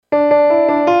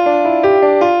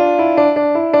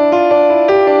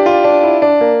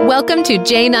Welcome to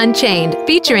Jane Unchained,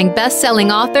 featuring best-selling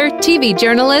author, TV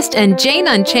journalist, and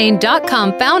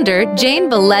JaneUnchained.com founder, Jane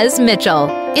Velez Mitchell.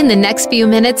 In the next few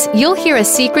minutes, you'll hear a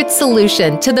secret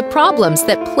solution to the problems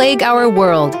that plague our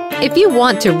world. If you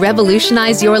want to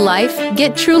revolutionize your life,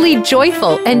 get truly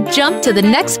joyful, and jump to the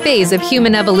next phase of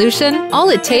human evolution, all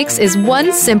it takes is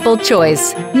one simple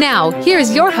choice. Now,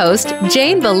 here's your host,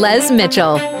 Jane Velez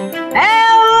Mitchell.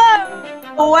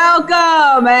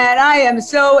 Welcome, and I am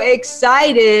so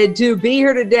excited to be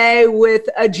here today with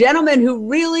a gentleman who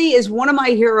really is one of my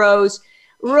heroes,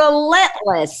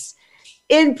 relentless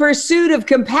in pursuit of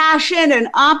compassion and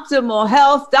optimal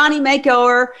health. Donny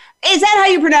Makower. Is that how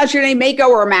you pronounce your name, Makower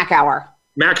or Makower?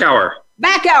 Makower.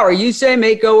 Makower. You say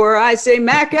Makower, I say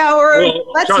Makower.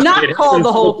 Well, let's not call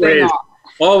the whole thing off.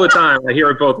 All the time. I hear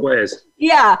it both ways.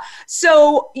 Yeah.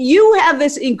 So you have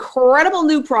this incredible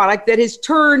new product that has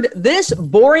turned this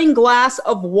boring glass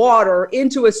of water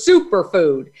into a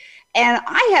superfood. And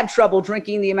I have trouble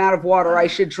drinking the amount of water I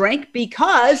should drink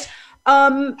because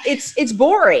it's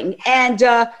boring. And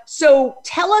so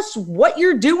tell us what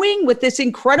you're doing with this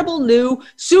incredible new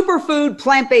superfood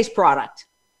plant-based product.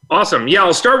 Awesome. Yeah,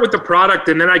 I'll start with the product,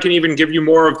 and then I can even give you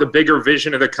more of the bigger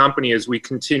vision of the company as we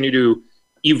continue to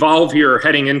evolve here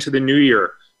heading into the new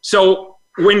year. So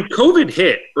when COVID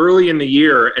hit early in the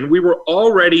year, and we were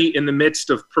already in the midst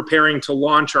of preparing to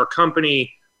launch our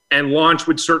company and launch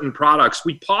with certain products,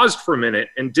 we paused for a minute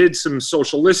and did some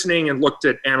social listening and looked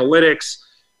at analytics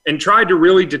and tried to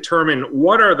really determine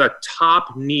what are the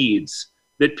top needs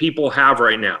that people have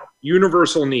right now,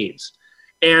 universal needs.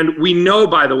 And we know,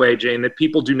 by the way, Jane, that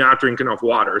people do not drink enough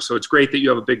water. So it's great that you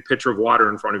have a big pitcher of water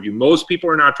in front of you. Most people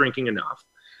are not drinking enough.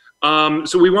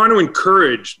 So we want to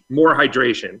encourage more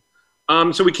hydration.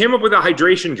 So we came up with a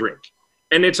hydration drink,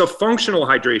 and it's a functional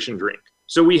hydration drink.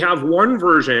 So we have one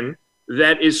version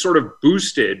that is sort of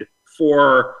boosted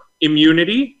for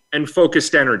immunity and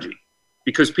focused energy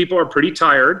because people are pretty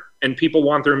tired and people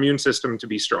want their immune system to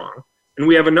be strong. And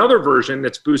we have another version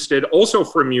that's boosted also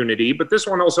for immunity, but this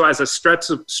one also has a stress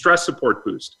support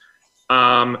boost,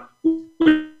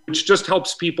 which just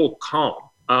helps people calm.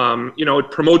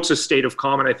 It promotes a state of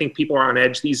calm, and I think people are on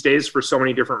edge these days for so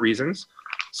many different reasons.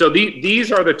 So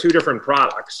these are the two different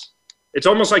products. It's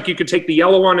almost like you could take the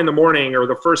yellow one in the morning or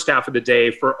the first half of the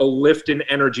day for a lift in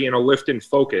energy and a lift in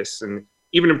focus, and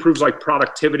even improves like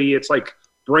productivity. It's like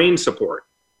brain support.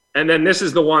 And then this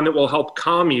is the one that will help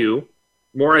calm you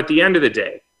more at the end of the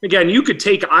day. Again, you could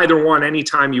take either one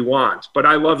anytime you want, but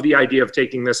I love the idea of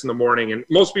taking this in the morning, and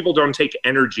most people don't take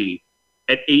energy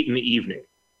at 8 in the evening.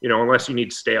 Unless you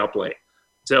need to stay up late.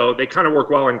 So they kind of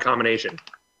work well in combination.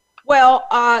 Well,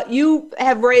 you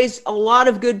have raised a lot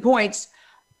of good points.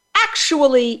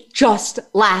 Actually, just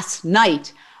last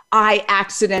night, I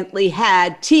accidentally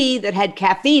had tea that had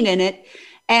caffeine in it,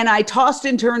 and I tossed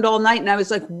and turned all night, and I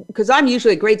was like, because I'm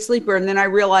usually a great sleeper, and then I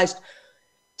realized,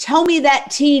 tell me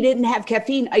that tea didn't have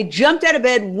caffeine. I jumped out of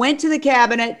bed, went to the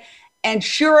cabinet, and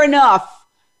sure enough,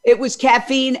 it was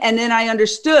caffeine, and then I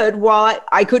understood why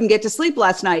I couldn't get to sleep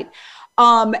last night.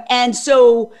 And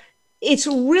so it's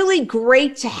really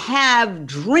great to have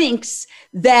drinks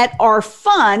that are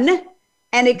fun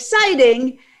and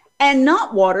exciting and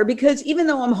not water, because even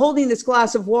though I'm holding this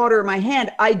glass of water in my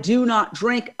hand, I do not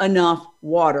drink enough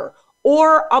water.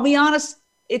 Or I'll be honest,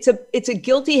 it's a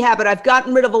guilty habit. I've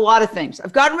gotten rid of a lot of things.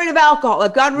 I've gotten rid of alcohol.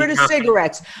 I've gotten rid of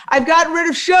cigarettes. I've gotten rid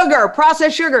of sugar,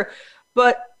 processed sugar.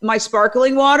 But my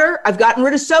sparkling water, I've gotten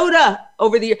rid of soda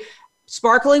over the year.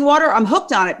 Sparkling water, I'm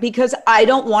hooked on it because I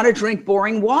don't want to drink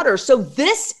boring water. So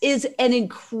this is an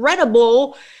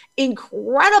incredible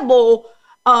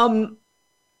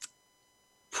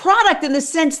product in the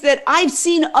sense that I've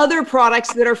seen other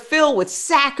products that are filled with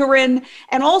saccharin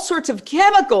and all sorts of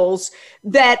chemicals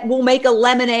that will make a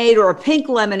lemonade or a pink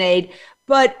lemonade,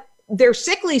 but they're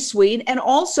sickly sweet, and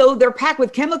also they're packed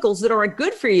with chemicals that aren't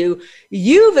good for you.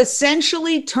 You've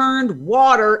essentially turned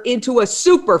water into a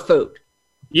superfood.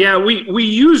 Yeah, we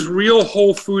use real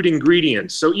whole food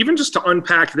ingredients. So even just to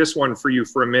unpack this one for you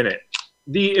for a minute,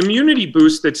 the immunity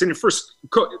boost that's in it first,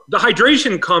 the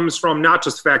hydration comes from not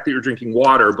just the fact that you're drinking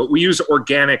water, but we use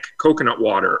organic coconut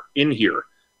water in here.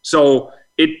 So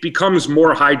it becomes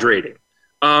more hydrating.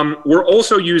 We're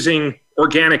also using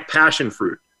organic passion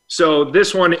fruit. So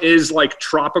this one is like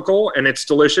tropical and it's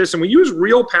delicious. And we use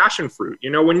real passion fruit.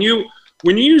 When you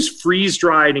use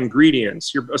freeze-dried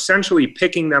ingredients, you're essentially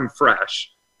picking them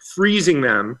fresh, freezing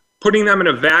them, putting them in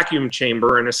a vacuum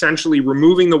chamber and essentially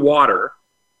removing the water.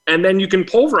 And then you can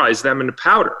pulverize them into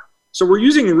powder. So we're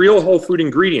using real whole food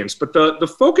ingredients, but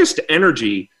the focused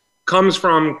energy comes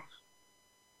from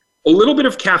a little bit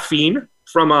of caffeine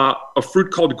from a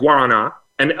fruit called guarana,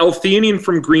 and L-theanine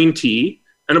from green tea,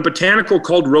 and a botanical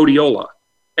called rhodiola.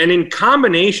 And in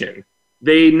combination,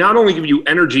 they not only give you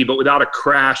energy, but without a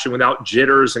crash and without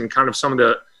jitters and kind of some of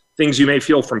the things you may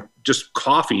feel from just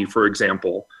coffee, for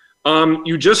example.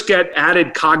 You just get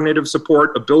added cognitive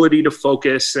support, ability to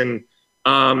focus, and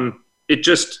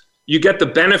you get the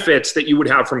benefits that you would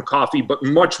have from coffee, but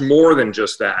much more than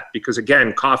just that. Because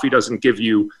again, coffee doesn't give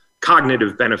you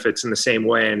cognitive benefits in the same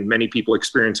way, and many people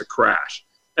experience a crash.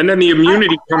 And then the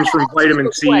immunity comes from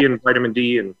vitamin C and vitamin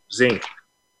D and zinc.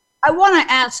 I want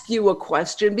to ask you a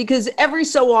question, because every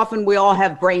so often we all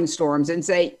have brainstorms and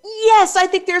say, yes, I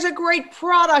think there's a great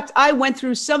product. I went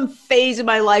through some phase in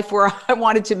my life where I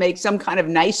wanted to make some kind of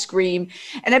nice cream,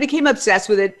 and I became obsessed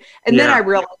with it. And then I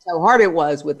realized how hard it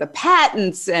was with the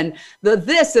patents and the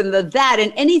this and the that,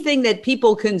 and anything that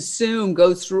people consume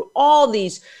goes through all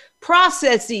these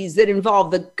processes that involve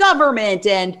the government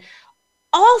and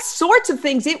all sorts of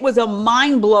things. It was a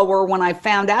mind blower when I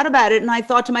found out about it. And I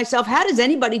thought to myself, how does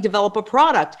anybody develop a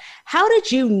product? How did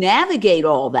you navigate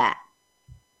all that?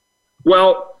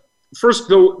 Well, first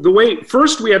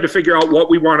we had to figure out what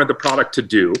we wanted the product to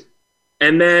do.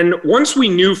 And then once we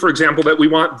knew, for example, that we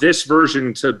want this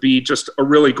version to be just a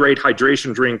really great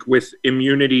hydration drink with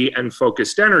immunity and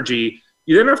focused energy,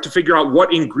 you then have to figure out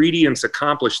what ingredients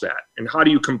accomplish that, and how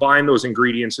do you combine those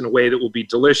ingredients in a way that will be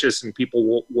delicious and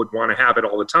people would want to have it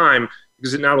all the time,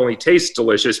 because it not only tastes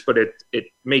delicious, but it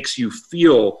makes you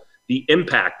feel the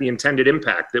impact, the intended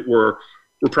impact that we're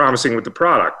promising with the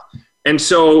product. And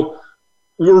so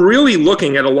we're really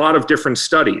looking at a lot of different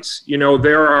studies. You know,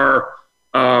 there are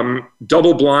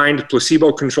double-blind,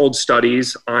 placebo-controlled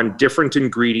studies on different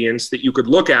ingredients that you could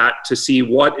look at to see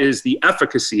what is the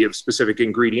efficacy of specific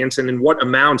ingredients and in what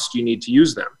amounts do you need to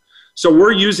use them. So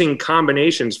we're using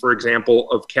combinations, for example,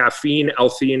 of caffeine,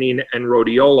 L-theanine, and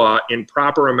rhodiola in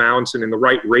proper amounts and in the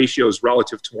right ratios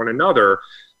relative to one another,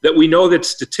 that we know that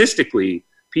statistically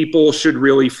people should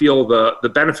really feel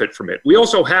the benefit from it. We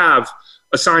also have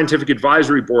a scientific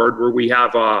advisory board where we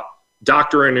have a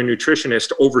doctor and a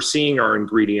nutritionist overseeing our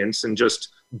ingredients and just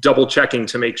double checking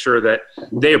to make sure that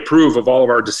they approve of all of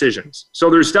our decisions. So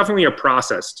there's definitely a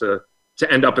process to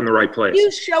end up in the right place. Can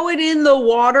you show it in the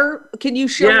water? Can you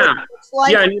show what it looks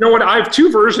like? Yeah, and you know what? I have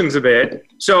two versions of it.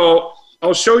 So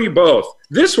I'll show you both.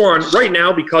 This one right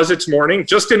now, because it's morning,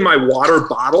 just in my water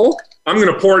bottle, I'm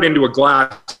going to pour it into a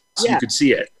glass so you could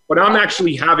see it. But I'm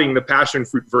actually having the passion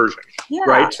fruit version,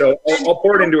 right? So I'll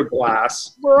pour it into a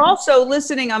glass. We're also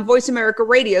listening on Voice America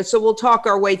Radio, so we'll talk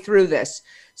our way through this.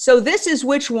 So this is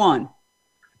which one?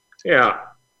 Yeah.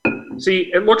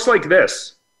 See, it looks like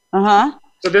this. Uh-huh.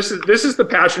 So this is the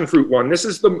passion fruit one. This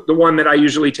is the one that I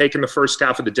usually take in the first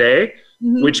half of the day,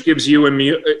 which gives you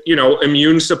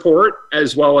immune support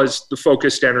as well as the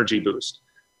focused energy boost.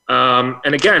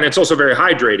 And again, it's also very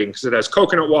hydrating because it has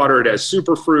coconut water, it has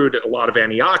superfruit, a lot of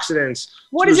antioxidants.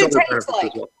 What does it taste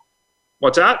like? Well.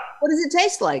 What's that? What does it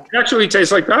taste like? It actually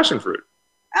tastes like passion fruit.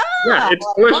 Yeah, it's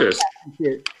delicious.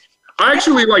 I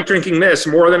actually like drinking this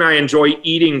more than I enjoy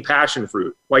eating passion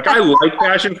fruit. Like, I like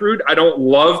passion fruit. I don't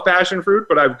love passion fruit,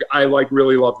 but I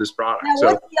really love this product. Now,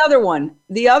 what's the other one?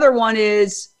 The other one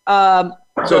is...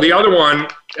 so the other one,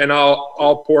 and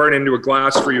I'll pour it into a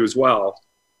glass for you as well.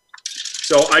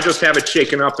 So I just have it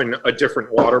shaken up in a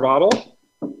different water bottle.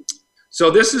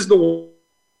 So this is the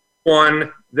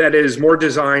one that is more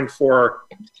designed for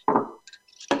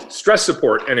stress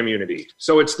support and immunity.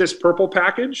 So it's this purple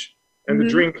package, and the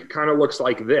drink kind of looks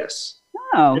like this.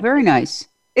 Oh, very nice.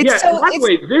 By the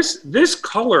way, this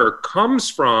color comes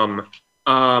from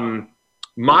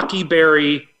maki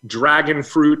berry, dragon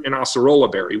fruit, and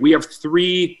acerola berry. We have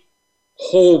three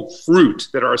whole fruit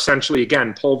that are essentially,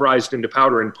 again, pulverized into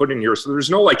powder and put in here. So there's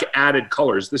no like added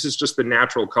colors. This is just the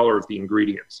natural color of the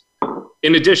ingredients,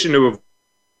 in addition to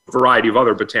a variety of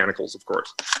other botanicals, of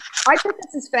course. I think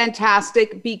this is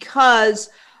fantastic because,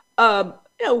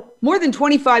 more than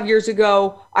 25 years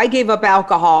ago, I gave up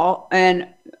alcohol, and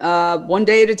one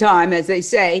day at a time, as they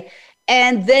say.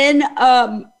 And then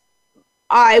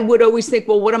I would always think,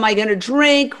 well, what am I going to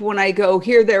drink when I go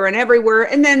here, there, and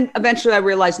everywhere? And then eventually I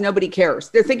realized nobody cares.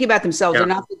 They're thinking about themselves. They're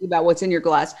not thinking about what's in your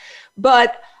glass.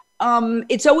 But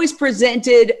it's always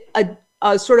presented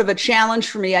a sort of a challenge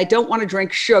for me. I don't want to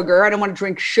drink sugar. I don't want to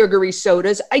drink sugary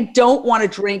sodas. I don't want to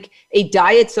drink a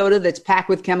diet soda that's packed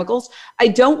with chemicals. I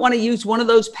don't want to use one of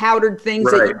those powdered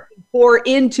things that you can pour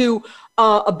into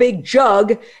a big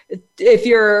jug if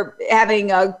you're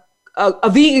having a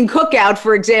vegan cookout,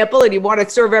 for example, and you want to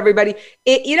serve everybody.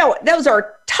 Those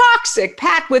are toxic,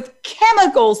 packed with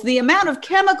chemicals. The amount of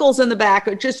chemicals in the back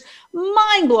are just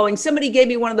mind-blowing. Somebody gave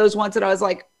me one of those once and I was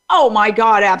like, Oh my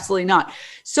God, absolutely not.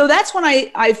 So that's when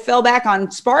I fell back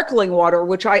on sparkling water,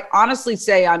 which I honestly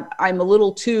say I'm a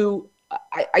little too,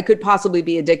 I could possibly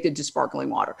be addicted to sparkling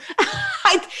water.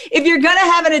 If you're going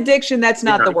to have an addiction, that's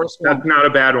not the worst one. That's not a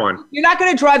bad one. You're not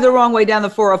going to drive the wrong way down the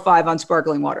 405 on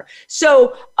sparkling water.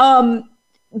 So,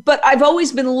 but I've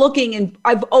always been looking, and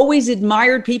I've always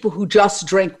admired people who just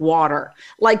drink water.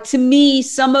 Like, to me,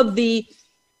 some of the,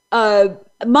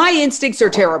 my instincts are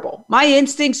terrible. My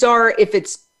instincts are, if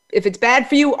it's bad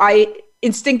for you, I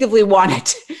instinctively want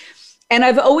it. And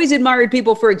I've always admired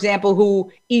people, for example,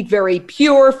 who eat very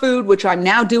pure food, which I'm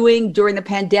now doing during the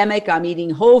pandemic. I'm eating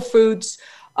whole foods,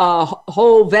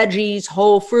 whole veggies,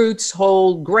 whole fruits,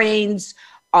 whole grains,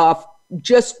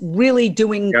 just really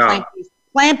doing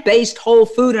plant-based whole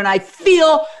food. And I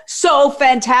feel so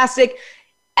fantastic.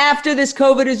 After this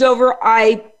COVID is over,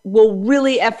 I will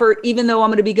really effort, even though I'm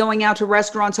going to be going out to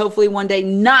restaurants, hopefully one day,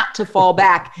 not to fall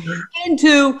back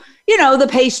into, the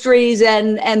pastries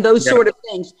and those sort of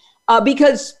things.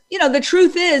 Because, the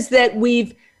truth is that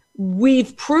we've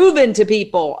proven to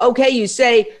people, okay,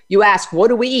 you ask, what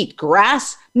do we eat?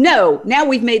 Grass? No. Now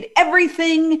we've made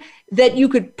everything that you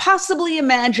could possibly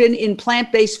imagine in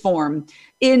plant-based form.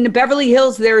 In Beverly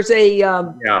Hills, there's a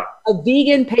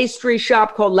vegan pastry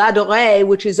shop called La Dorée,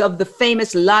 which is of the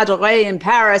famous La Dorée in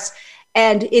Paris.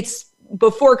 And it's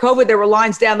before COVID, there were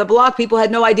lines down the block. People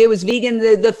had no idea it was vegan.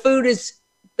 The food is,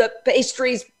 the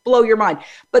pastries blow your mind.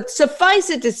 But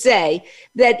suffice it to say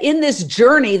that in this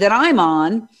journey that I'm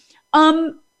on,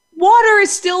 water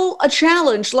is still a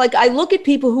challenge. Like, I look at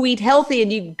people who eat healthy,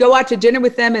 and you go out to dinner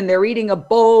with them and they're eating a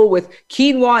bowl with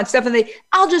quinoa and stuff, and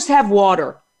I'll just have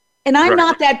water. And I'm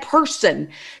not that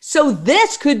person. So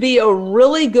this could be a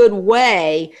really good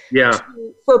way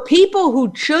for people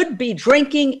who should be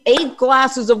drinking 8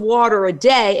 glasses of water a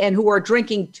day and who are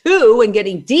drinking 2 and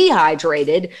getting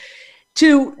dehydrated,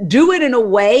 to do it in a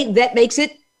way that makes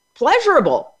it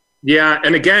pleasurable. Yeah.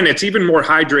 And again, it's even more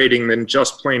hydrating than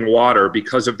just plain water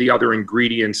because of the other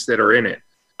ingredients that are in it.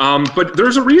 But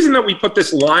there's a reason that we put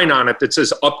this line on it that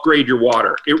says upgrade your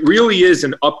water. It really is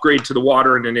an upgrade to the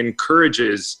water, and it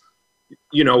encourages,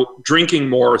 drinking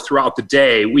more throughout the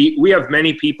day. We have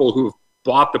many people who've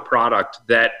bought the product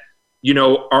that,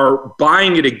 are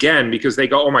buying it again because they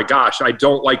go, oh my gosh, I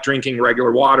don't like drinking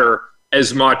regular water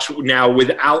as much now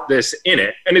without this in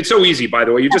it. And it's so easy, by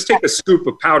the way. You just take a scoop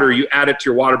of powder, you add it to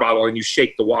your water bottle, and you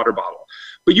shake the water bottle.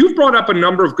 But you've brought up a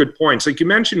number of good points. Like, you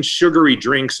mentioned sugary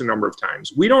drinks a number of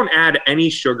times. We don't add any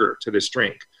sugar to this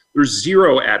drink. There's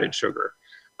 0 added sugar.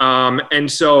 And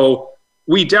so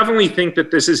we definitely think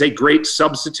that this is a great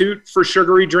substitute for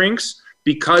sugary drinks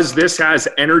because this has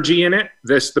energy in it,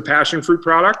 the passion fruit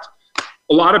product.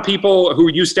 A lot of people who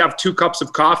used to have 2 cups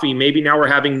of coffee, maybe now are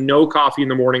having no coffee in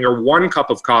the morning or 1 cup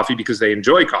of coffee because they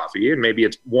enjoy coffee and maybe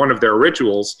it's one of their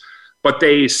rituals, but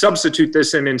they substitute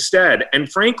this in instead. And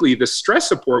frankly, the stress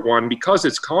support one, because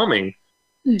it's calming,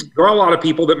 there are a lot of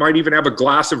people that might even have a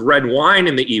glass of red wine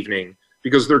in the evening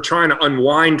because they're trying to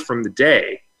unwind from the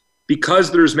day. Because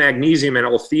there's magnesium and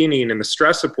L-theanine in the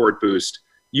stress support boost,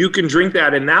 you can drink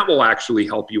that and that will actually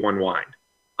help you unwind.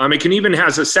 It can even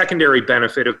has a secondary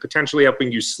benefit of potentially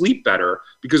helping you sleep better,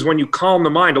 because when you calm the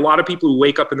mind, a lot of people who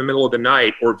wake up in the middle of the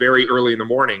night or very early in the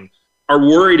morning are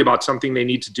worried about something they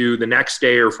need to do the next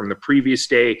day or from the previous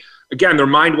day. Again, their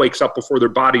mind wakes up before their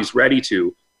body's ready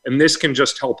to, and this can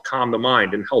just help calm the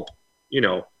mind and help,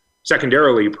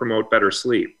 secondarily promote better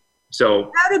sleep.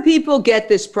 So how do people get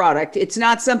this product? It's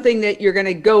not something that you're going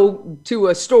to go to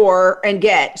a store and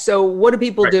get. So what do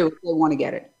people do if they want to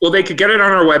get it? Well, they could get it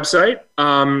on our website.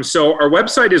 So our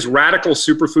website is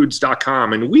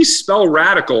radicalsuperfoods.com, and we spell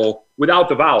radical without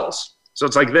the vowels. So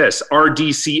it's like this,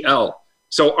 RDCL.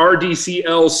 So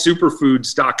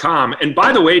RDCLsuperfoods.com. And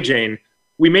by the way, Jane,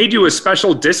 we made you a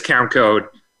special discount code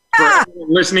for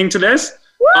everyone listening to this.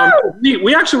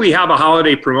 We actually have a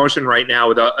holiday promotion right now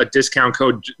with a discount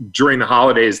code during the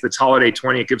holidays. That's Holiday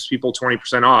 20. It gives people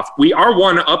 20% off. We are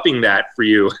one-upping that for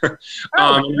you.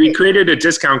 We created a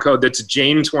discount code that's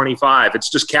Jane25. It's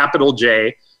just capital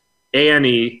J,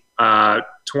 ANE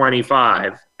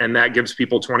 25, and that gives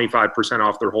people 25%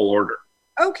 off their whole order.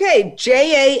 Okay,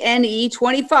 JANE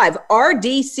 25,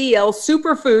 RDCL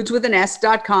Superfoods with an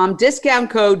S.com,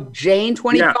 discount code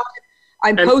Jane25. Yeah.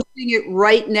 I'm posting it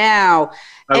right now.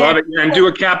 I love it. And do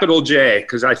a capital J,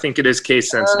 because I think it is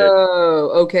case sensitive. Oh,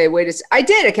 okay. Wait a second. I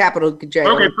did a capital J.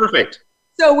 Okay, perfect.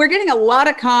 So we're getting a lot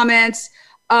of comments.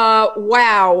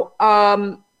 Wow.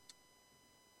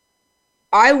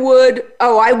 I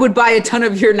would buy a ton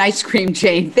of your ice cream,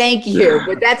 Jane. Thank you.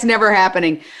 But that's never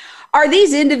happening. Are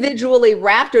these individually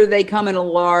wrapped or do they come in a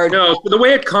large? No, so the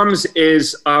way it comes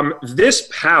is this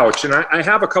pouch, and I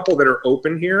have a couple that are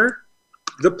open here.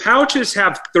 The pouches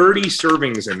have 30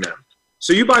 servings in them.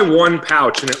 So you buy one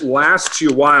pouch and it lasts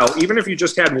you a while. Even if you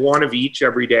just had one of each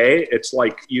every day, it's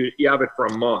like you have it for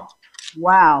a month.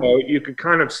 Wow. So you can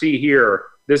kind of see here,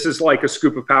 this is like a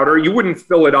scoop of powder. You wouldn't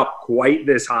fill it up quite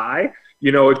this high.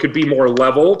 It could be more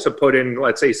level to put in,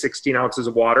 let's say, 16 ounces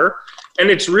of water. And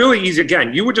it's really easy.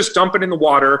 Again, you would just dump it in the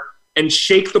water and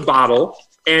shake the bottle.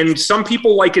 And some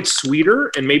people like it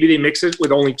sweeter, and maybe they mix it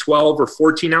with only 12 or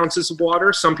 14 ounces of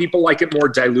water. Some people like it more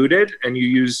diluted, and you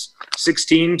use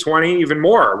 16, 20, even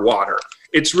more water.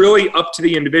 It's really up to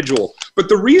the individual. But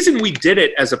the reason we did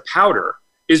it as a powder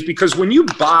is because when you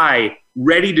buy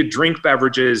ready-to-drink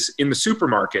beverages in the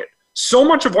supermarket, so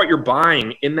much of what you're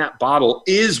buying in that bottle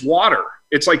is water.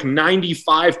 It's like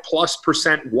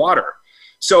 95+% water.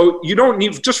 So you don't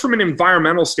need, just from an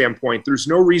environmental standpoint, there's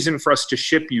no reason for us to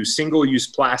ship you single-use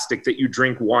plastic that you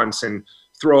drink once and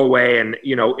throw away and,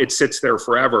 it sits there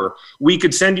forever. We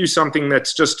could send you something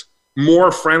that's just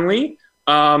more friendly,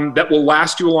 that will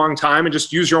last you a long time, and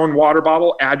just use your own water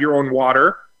bottle, add your own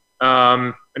water,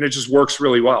 and it just works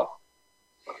really well.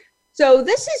 So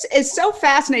this is so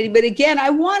fascinating. But again, I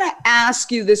want to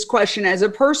ask you this question as a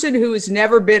person who has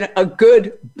never been a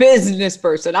good business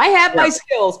person. I have my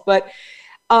skills, but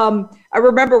I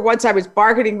remember once I was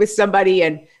bargaining with somebody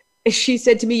and she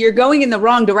said to me, "You're going in the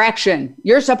wrong direction.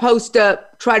 You're supposed to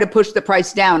try to push the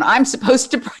price down. I'm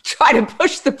supposed to try to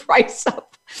push the price up."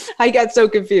 I got so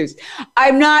confused.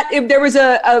 I'm not, if there was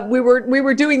we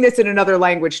were doing this in another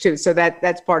language too. So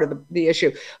that's part of the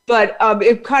issue, but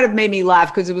it kind of made me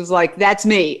laugh because it was like, that's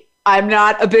me. I'm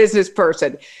not a business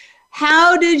person.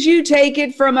 How did you take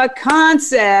it from a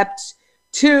concept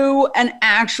to an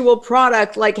actual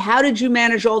product? Like, how did you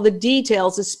manage all the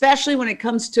details, especially when it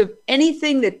comes to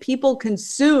anything that people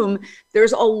consume?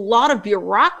 There's a lot of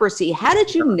bureaucracy. How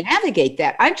did you navigate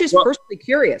that? I'm just personally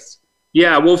curious.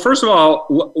 Yeah, well, first of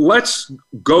all, let's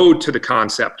go to the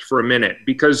concept for a minute,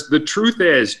 because the truth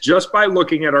is, just by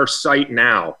looking at our site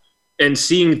now and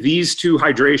seeing these two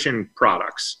hydration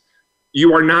products,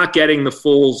 you are not getting the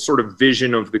full sort of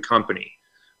vision of the company.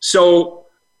 So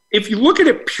if you look at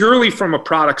it purely from a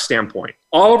product standpoint,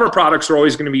 all of our products are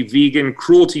always going to be vegan,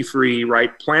 cruelty-free,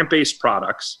 right? Plant-based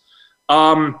products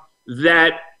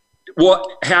that will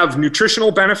have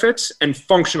nutritional benefits and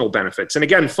functional benefits. And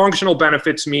again, functional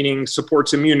benefits meaning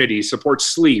supports immunity, supports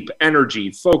sleep, energy,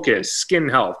 focus, skin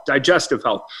health, digestive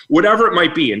health, whatever it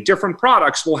might be. And different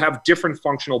products will have different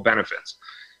functional benefits.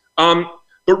 But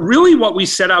really what we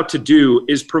set out to do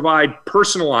is provide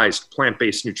personalized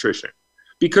plant-based nutrition,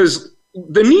 because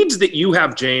the needs that you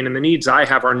have, Jane, and the needs I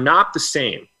have are not the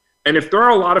same. And if there are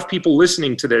a lot of people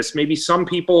listening to this, maybe some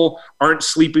people aren't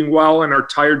sleeping well and are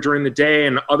tired during the day,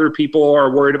 and other people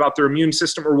are worried about their immune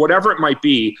system or whatever it might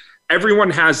be.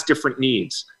 Everyone has different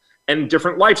needs and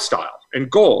different lifestyle and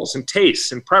goals and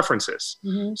tastes and preferences.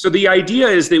 Mm-hmm. So the idea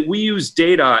is that we use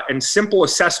data and simple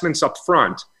assessments up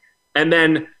front, and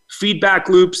then feedback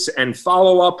loops and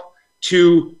follow-up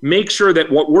to make sure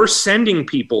that what we're sending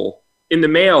people in the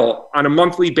mail on a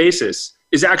monthly basis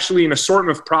is actually an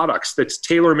assortment of products that's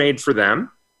tailor-made for them.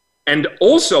 And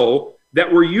also that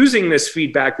we're using this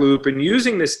feedback loop and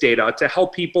using this data to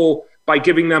help people by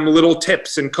giving them little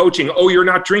tips and coaching. Oh, you're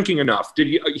not drinking enough.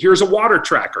 Here's a water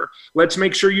tracker. Let's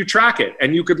make sure you track it.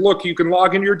 And you can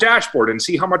log in your dashboard and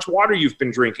see how much water you've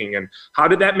been drinking and how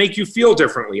did that make you feel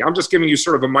differently. I'm just giving you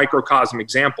sort of a microcosm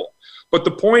example. But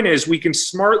the point is, we can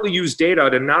smartly use data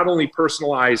to not only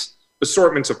personalize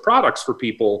assortments of products for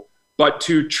people, but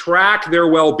to track their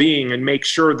well-being and make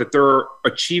sure that they're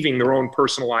achieving their own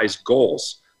personalized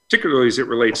goals, particularly as it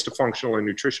relates to functional and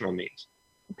nutritional needs.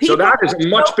 So that is a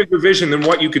much bigger vision than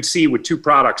what you could see with two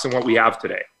products and what we have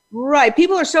today. Right.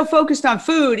 People are so focused on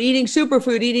food, eating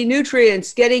superfood, eating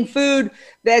nutrients, getting food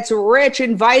that's rich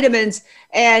in vitamins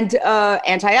and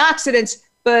antioxidants.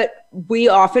 But we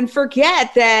often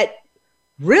forget that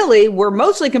really we're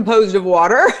mostly composed of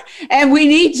water, and we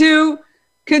need to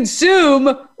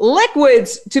consume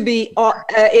liquids to be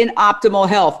in optimal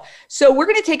health. So we're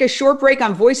going to take a short break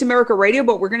on Voice America Radio,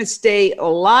 but we're going to stay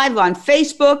live on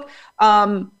Facebook.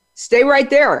 Stay right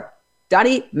there.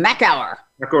 Donny Makower.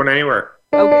 Not going anywhere.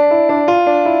 Okay.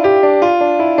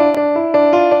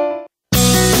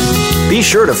 Be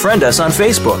sure to friend us on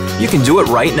Facebook. You can do it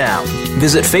right now.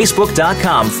 Visit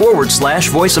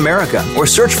facebook.com/Voice America or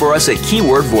search for us at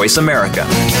keyword Voice America.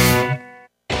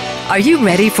 Are you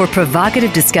ready for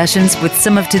provocative discussions with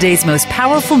some of today's most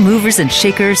powerful movers and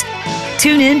shakers?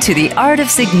 Tune in to The Art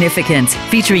of Significance,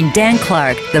 featuring Dan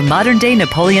Clark, the modern-day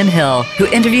Napoleon Hill, who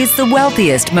interviews the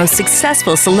wealthiest, most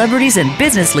successful celebrities and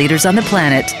business leaders on the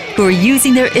planet who are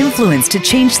using their influence to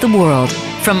change the world.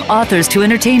 From authors to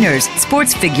entertainers,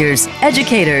 sports figures,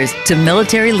 educators to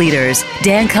military leaders,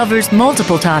 Dan covers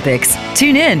multiple topics.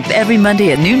 Tune in every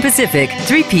Monday at noon Pacific,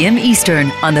 3 p.m. Eastern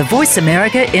on the Voice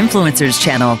America Influencers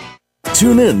channel.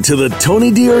 Tune in to the Tony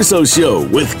D'Urso Show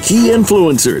with key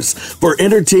influencers for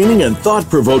entertaining and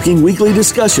thought-provoking weekly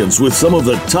discussions with some of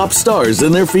the top stars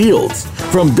in their fields.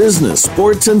 From business,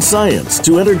 sports, and science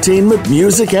to entertainment,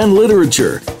 music, and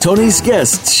literature, Tony's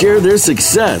guests share their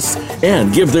success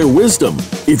and give their wisdom.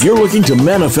 If you're looking to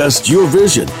manifest your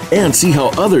vision and see how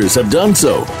others have done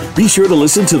so, be sure to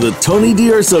listen to the Tony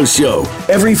D'Urso Show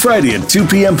every Friday at 2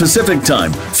 p.m. Pacific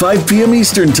Time, 5 p.m.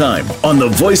 Eastern Time on the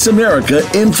Voice America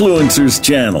Influencers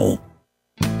channel.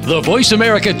 The Voice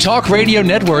America Talk Radio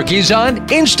Network is on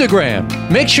Instagram.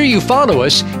 Make sure you follow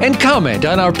us and comment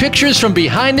on our pictures from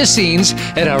behind the scenes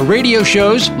at our radio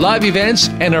shows, live events,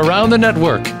 and around the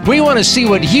network. We want to see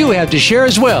what you have to share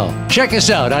as well. Check us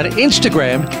out on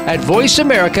Instagram at Voice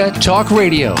America Talk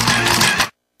Radio.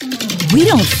 We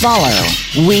don't follow,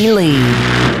 we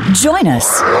lead. Join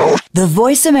us, the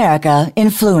Voice America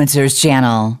Influencers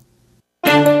channel.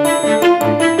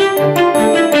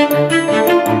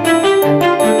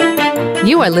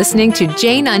 You are listening to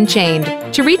Jane Unchained.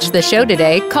 To reach the show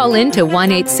today, call in to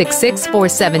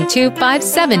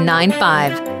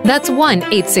 1-866-472-5795. That's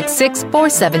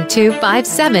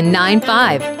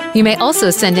 1-866-472-5795. You may also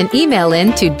send an email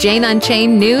in to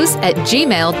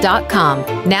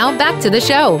janeunchainednews@gmail.com. Now back to the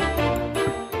show.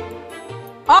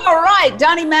 All right,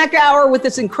 Donny Makower with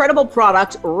this incredible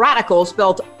product, Radical,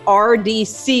 spelled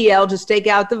RDCL. Just take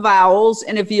out the vowels.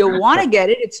 And if you want to get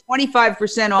it, it's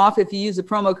 25% off if you use the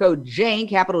promo code Jane,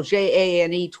 capital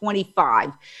Jane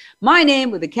 25. My name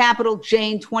with a capital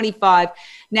Jane 25.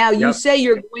 Now, you say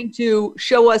you're going to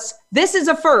show us, this is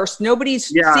a first. Nobody's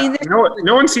seen this.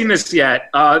 No one's seen this yet.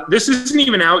 This isn't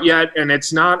even out yet, and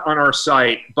it's not on our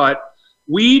site. But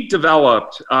we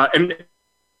developed, and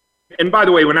by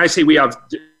the way, when I say we have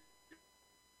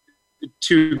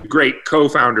two great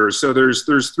co-founders, so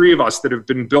there's three of us that have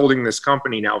been building this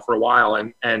company now for a while,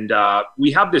 and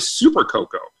we have this super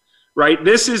cocoa, right?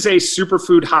 This is a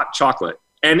superfood hot chocolate.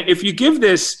 And if you give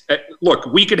this, look,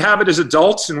 we could have it as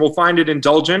adults and we'll find it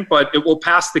indulgent, but it will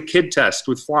pass the kid test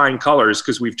with flying colors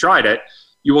because we've tried it.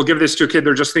 You will give this to a kid,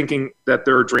 they're just thinking that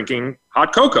they're drinking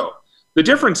hot cocoa. The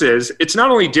difference is it's not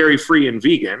only dairy-free and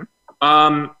vegan,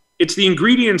 it's the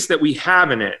ingredients that we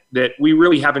have in it that we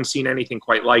really haven't seen anything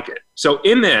quite like it. So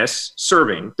in this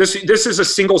serving, this is a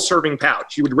single serving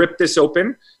pouch. You would rip this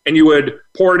open and you would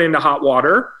pour it into hot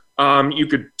water. You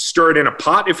could stir it in a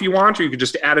pot if you want, or you could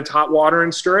just add it to hot water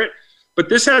and stir it. But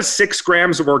this has 6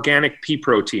 grams of organic pea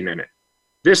protein in it.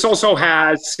 This also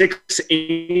has 6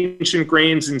 ancient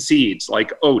grains and seeds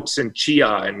like oats and chia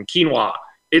and quinoa.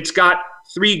 It's got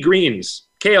 3 greens,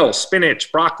 kale,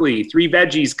 spinach, broccoli, 3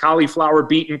 veggies, cauliflower,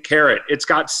 beet, and carrot. It's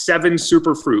got 7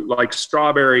 superfruit like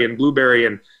strawberry and blueberry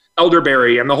and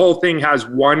elderberry. And the whole thing has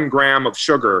 1 gram of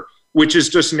sugar, which is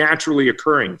just naturally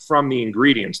occurring from the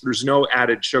ingredients. There's no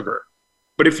added sugar.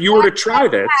 But if you were to try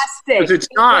this, because it's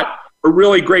not a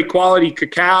really great quality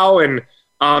cacao, and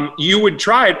you would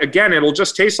try it, again, it'll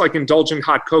just taste like indulgent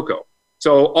hot cocoa.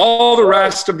 So all the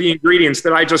rest of the ingredients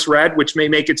that I just read, which may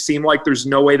make it seem like there's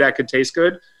no way that could taste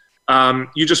good,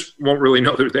 you just won't really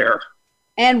know they're there.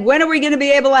 And when are we going to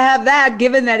be able to have that,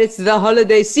 given that it's the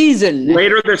holiday season?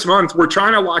 Later this month. We're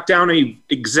trying to lock down a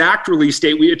exact release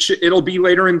date. It'll be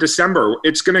later in December.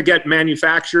 It's going to get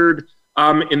manufactured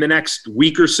in the next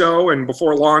week or so, and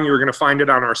before long, you're going to find it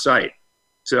on our site.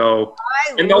 So,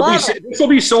 this will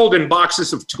be sold in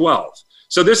boxes of 12.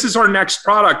 So this is our next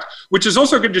product, which is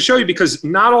also good to show you because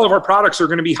not all of our products are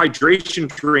going to be hydration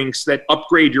drinks that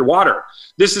upgrade your water.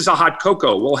 This is a hot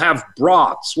cocoa. We'll have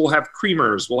broths, we'll have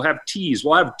creamers, we'll have teas,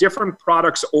 we'll have different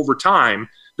products over time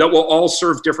that will all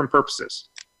serve different purposes.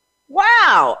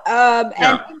 Wow. And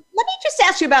let me just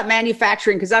ask you about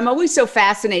manufacturing, because I'm always so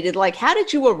fascinated. Like, how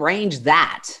did you arrange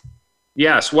that?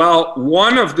 Yes. Well,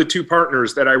 one of the 2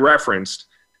 partners that I referenced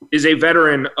is a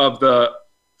veteran of the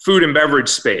food and beverage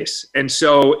space. And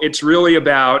so it's really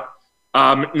about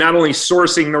not only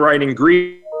sourcing the right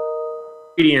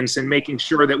ingredients and making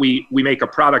sure that we make a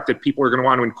product that people are going to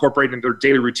want to incorporate into their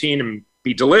daily routine and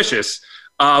be delicious,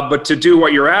 but to do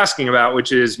what you're asking about,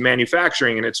 which is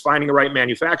manufacturing. And it's finding the right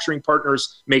manufacturing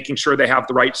partners, making sure they have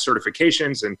the right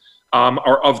certifications and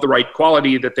are of the right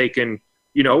quality that they can,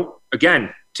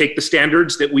 again, take the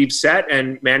standards that we've set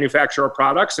and manufacture our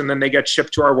products, and then they get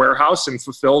shipped to our warehouse and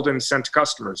fulfilled and sent to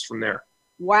customers from there.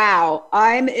 Wow,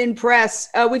 I'm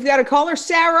impressed. We've got a caller,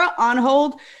 Sarah, on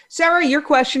hold. Sarah, your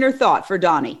question or thought for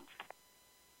Donny?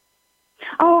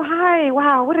 Oh, hi.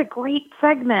 Wow, what a great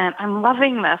segment. I'm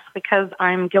loving this because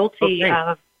I'm guilty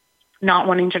of not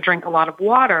wanting to drink a lot of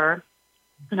water.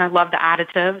 And I love the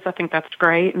additives. I think that's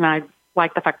great. And I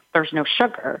like the fact that there's no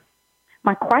sugar.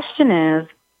 My question is,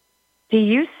 do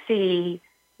you see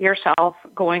yourself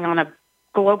going on a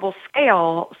global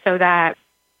scale so that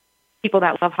people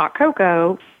that love hot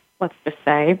cocoa, let's just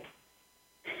say,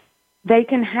 they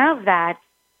can have that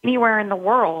anywhere in the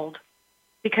world?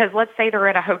 Because let's say they're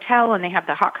at a hotel and they have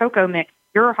the hot cocoa mix,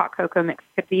 your hot cocoa mix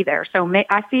could be there. So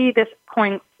I see this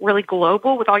going really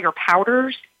global with all your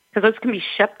powders, because those can be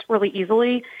shipped really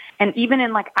easily. And even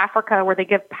in like Africa where they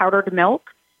give powdered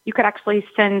milk, you could actually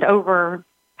send over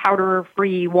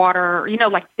powder-free water,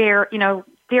 like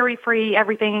dairy-free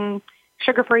everything,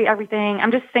 sugar-free everything.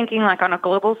 I'm just thinking like on a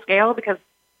global scale, because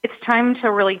it's time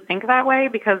to really think that way,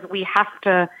 because we have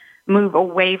to move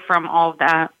away from all of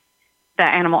that, the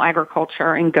animal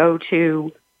agriculture, and go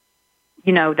to,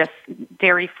 this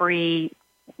dairy-free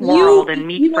world and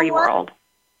meat-free world.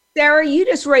 Sarah, you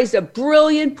just raised a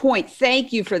brilliant point.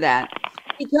 Thank you for that.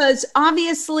 Because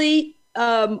obviously,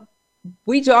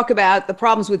 we talk about the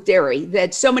problems with dairy,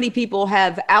 that so many people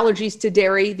have allergies to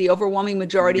dairy. The overwhelming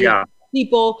majority of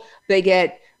people, they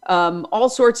get all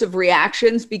sorts of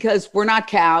reactions because we're not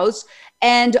cows.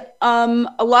 And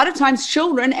a lot of times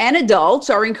children and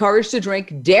adults are encouraged to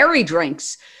drink dairy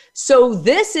drinks. So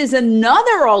this is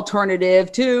another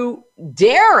alternative to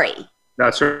dairy.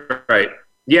 That's right.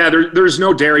 Yeah, there's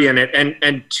no dairy in it.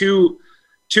 And to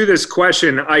this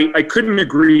question, I couldn't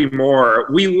agree more.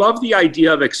 We love the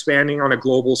idea of expanding on a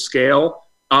global scale.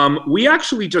 We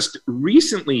actually just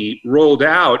recently rolled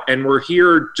out, and we're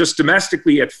here just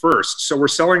domestically at first. So we're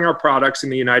selling our products in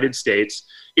the United States.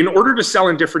 In order to sell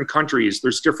in different countries,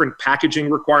 there's different packaging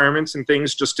requirements and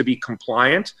things just to be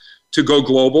compliant to go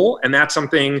global. And that's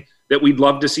something that we'd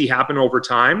love to see happen over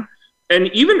time. And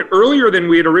even earlier than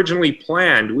we had originally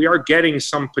planned, we are getting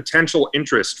some potential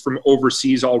interest from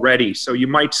overseas already. So you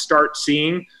might start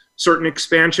seeing certain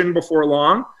expansion before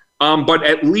long. But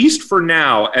at least for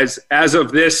now, as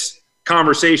of this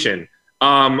conversation,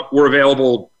 we're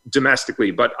available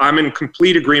domestically. But I'm in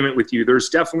complete agreement with you. There's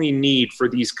definitely need for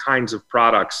these kinds of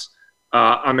products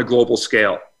on a global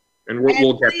scale. And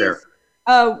we'll get there.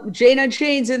 Jane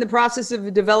Unchained's in the process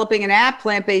of developing an app,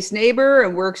 Plant-Based Neighbor,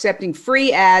 and we're accepting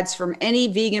free ads from any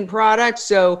vegan product.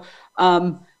 So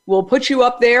we'll put you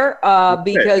up there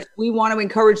because we want to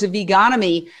encourage the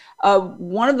vegonomy.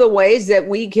 One of the ways that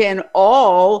we can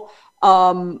all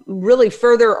really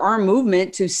further our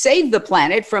movement to save the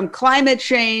planet from climate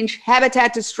change,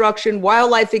 habitat destruction,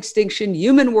 wildlife extinction,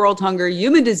 human world hunger,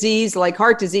 human disease like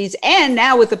heart disease, and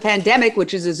now with the pandemic,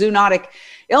 which is a zoonotic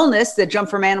illness that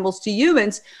jumped from animals to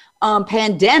humans,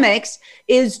 pandemics,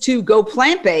 is to go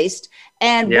plant-based.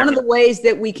 And one of the ways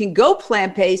that we can go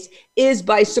plant-based is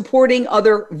by supporting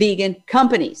other vegan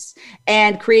companies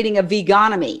and creating a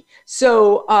vegonomy.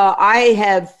 So I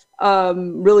have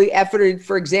really efforted,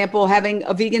 for example, having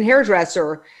a vegan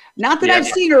hairdresser. Not that I've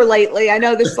seen her lately. I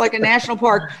know this is like a national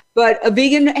park, but a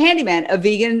vegan handyman, a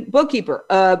vegan bookkeeper,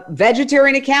 a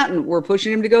vegetarian accountant. We're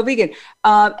pushing him to go vegan.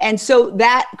 And so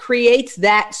that creates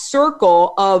that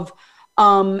circle of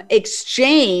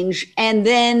exchange, and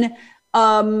then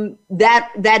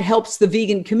that helps the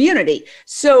vegan community.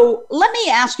 So let me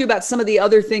ask you about some of the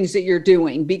other things that you're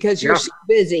doing, because you're so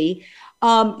busy.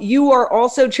 You are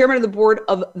also chairman of the board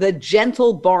of the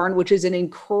Gentle Barn, which is an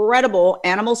incredible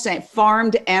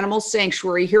farmed animal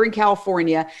sanctuary here in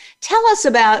California. Tell us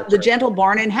about the Gentle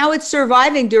Barn and how it's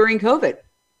surviving during COVID.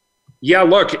 Yeah,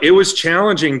 look, it was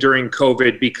challenging during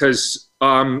COVID because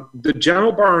the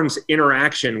Gentle Barn's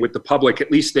interaction with the public,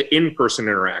 at least the in-person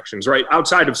interactions, right,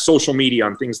 outside of social media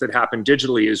on things that happen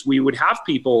digitally, is we would have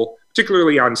people,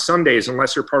 particularly on Sundays,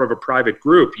 unless you're part of a private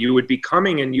group, you would be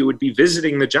coming and you would be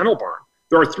visiting the Gentle Barn.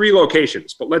 There are 3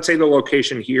 locations, but let's say the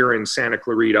location here in Santa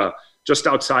Clarita, just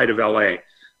outside of LA.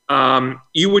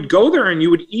 You would go there and you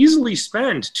would easily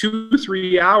spend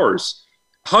 2-3 hours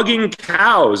hugging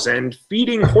cows and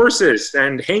feeding horses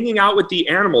and hanging out with the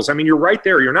animals. I mean, you're right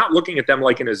there. You're not looking at them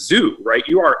like in a zoo, right?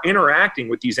 You are interacting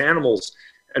with these animals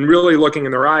and really looking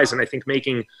in their eyes, and I think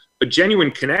making a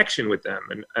genuine connection with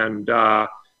them. And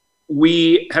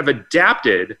we have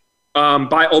adapted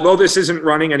although this isn't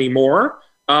running anymore,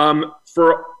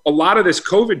 for a lot of this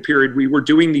COVID period, we were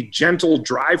doing the Gentle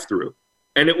drive-through,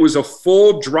 and it was a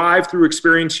full drive-through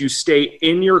experience. You stay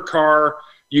in your car,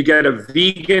 You get a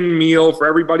vegan meal for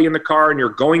everybody in the car, and you're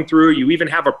going through. You even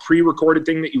have a pre-recorded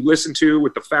thing that you listen to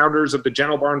with the founders of the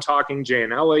Gentle Barn talking, Jay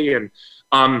and Ellie, and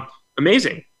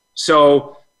amazing.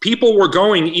 So people were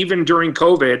going even during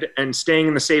COVID and staying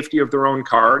in the safety of their own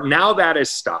car. Now that has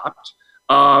stopped.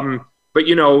 But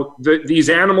these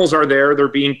animals are there. They're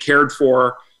being cared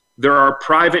for. There are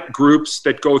private groups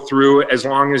that go through as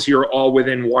long as you're all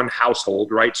within one household,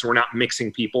 right? So we're not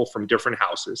mixing people from different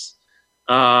houses.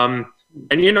 And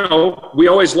we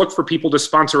always look for people to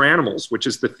sponsor animals, which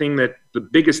is the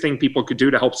biggest thing people could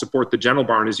do to help support the Gentle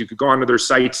Barn is you could go onto their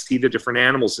site, see the different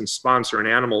animals and sponsor an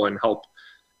animal and help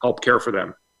care for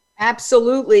them.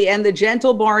 Absolutely. And the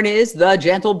Gentle Barn is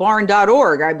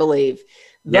thegentlebarn.org, I believe.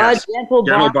 Yes,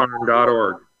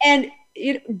 gentlebarn.org. And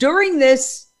during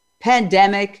this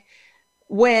pandemic,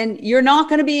 when you're not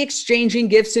going to be exchanging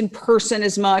gifts in person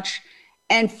as much,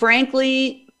 and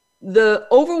frankly, the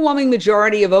overwhelming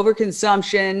majority of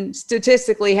overconsumption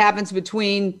statistically happens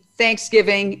between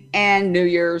Thanksgiving and New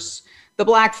Year's, the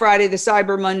Black Friday, the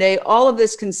Cyber Monday, all of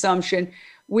this consumption.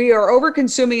 We are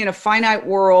overconsuming in a finite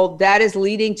world that is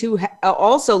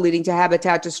also leading to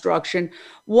habitat destruction.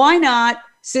 Why not,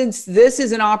 since this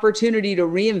is an opportunity to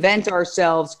reinvent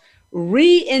ourselves,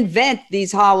 reinvent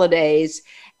these holidays,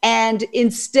 and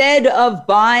instead of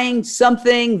buying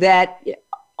something that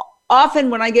often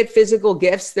when I get physical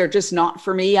gifts, they're just not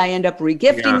for me. I end up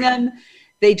regifting them.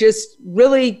 They just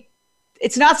really,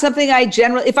 it's not something I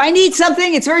generally, if I need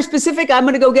something, it's very specific. I'm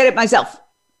going to go get it myself.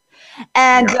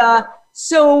 And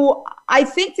so I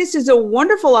think this is a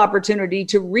wonderful opportunity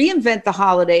to reinvent the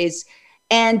holidays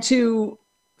and to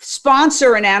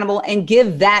sponsor an animal and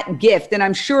give that gift. And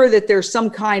I'm sure that there's some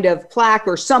kind of plaque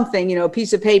or something, a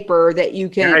piece of paper that you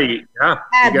can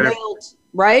add mailed,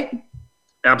 right?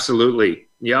 Absolutely.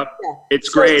 Yep. Yeah. It's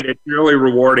great. It's really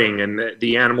rewarding. And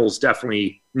the animals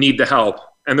definitely need the help.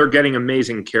 And they're getting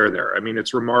amazing care there. I mean,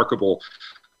 it's remarkable.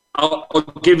 I'll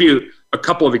give you a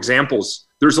couple of examples.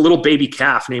 There's a little baby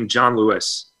calf named John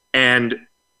Lewis. And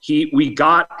we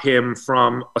got him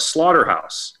from a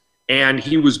slaughterhouse. And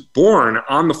he was born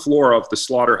on the floor of the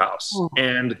slaughterhouse. Oh.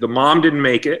 And the mom didn't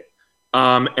make it.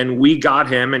 And we got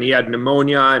him. And he had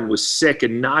pneumonia and was sick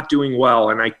and not doing well.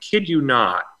 And I kid you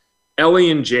not,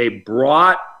 Ellie and Jay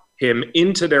brought him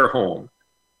into their home.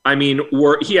 I mean,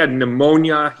 he had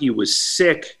pneumonia. He was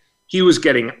sick. He was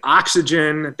getting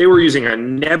oxygen. They were using a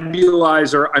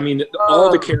nebulizer. I mean,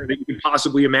 all the care that you could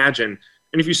possibly imagine.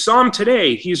 And if you saw him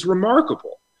today, he's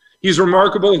remarkable. He's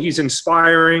remarkable. He's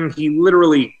inspiring. He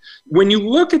literally, when you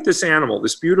look at this animal,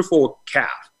 this beautiful calf,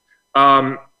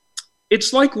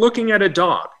 it's like looking at a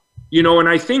dog, and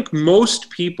I think most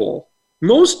people,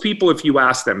 if you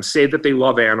ask them, say that they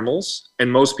love animals,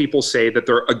 and most people say that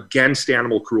they're against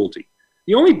animal cruelty.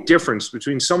 The only difference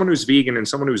between someone who's vegan and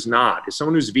someone who's not is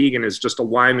someone who's vegan is just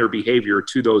align their behavior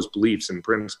to those beliefs and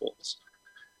principles.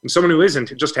 And someone who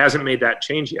isn't, just hasn't made that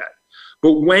change yet.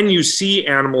 But when you see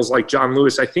animals like John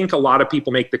Lewis, I think a lot of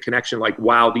people make the connection like,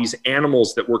 wow, these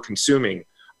animals that we're consuming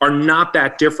are not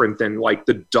that different than like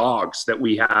the dogs that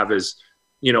we have as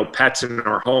pets in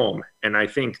our home. And I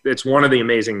think that's one of the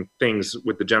amazing things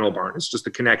with the Gentle Barn. It's just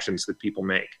the connections that people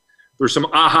make. There's some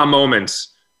aha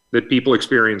moments that people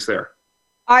experience there.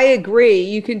 I agree.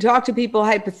 You can talk to people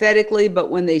hypothetically, but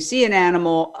when they see an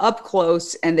animal up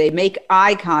close and they make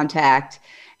eye contact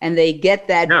and they get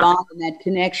that bond and that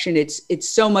connection, it's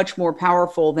so much more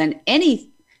powerful than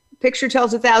any picture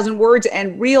tells 1,000 words,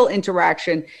 and real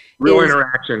interaction.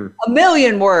 A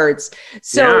million words.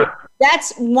 So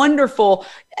that's wonderful.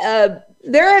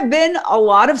 There have been a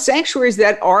lot of sanctuaries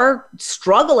that are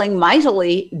struggling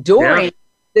mightily during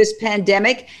this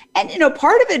pandemic. And,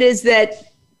 part of it is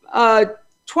that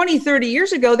 20, 30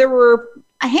 years ago, there were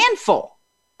a handful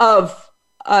of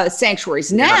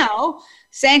sanctuaries. Now,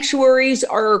 sanctuaries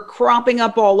are cropping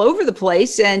up all over the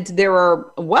place, and there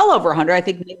are well over 100, I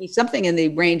think maybe something in the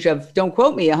range of, don't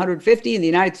quote me, 150 in the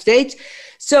United States.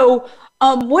 So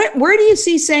where do you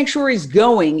see sanctuaries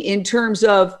going in terms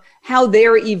of how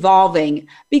they're evolving?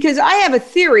 Because I have a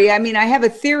theory. I have a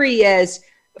theory as,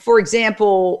 for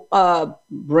example,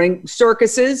 bring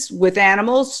circuses with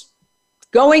animals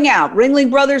going out. Ringling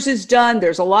Brothers is done.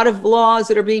 There's a lot of laws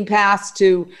that are being passed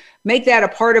to make that a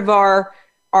part of our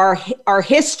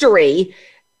history,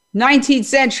 19th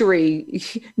century,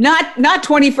 not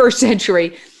 21st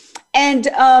century. And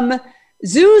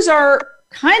zoos are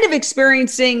kind of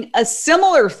experiencing a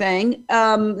similar thing.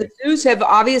 The zoos have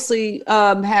obviously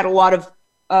had a lot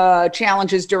of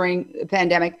challenges during the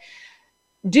pandemic.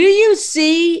 Do you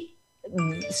see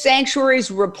sanctuaries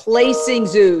replacing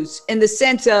zoos in the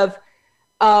sense of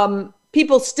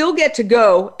people still get to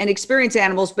go and experience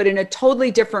animals, but in a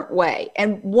totally different way.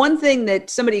 And one thing that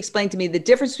somebody explained to me, the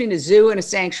difference between a zoo and a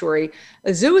sanctuary: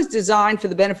 a zoo is designed for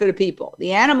the benefit of people.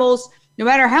 The animals, no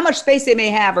matter how much space they may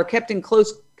have, are kept in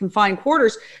close confined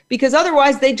quarters, because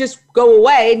otherwise they just go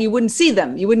away and you wouldn't see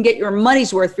them. You wouldn't get your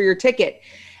money's worth for your ticket.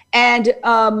 And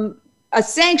a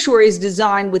sanctuary is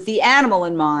designed with the animal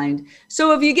in mind.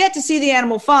 So if you get to see the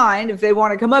animal, fine, if they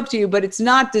want to come up to you, but it's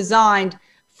not designed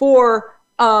for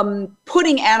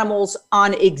putting animals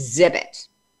on exhibit.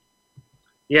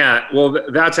 Yeah, well,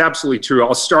 that's absolutely true.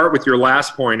 I'll start with your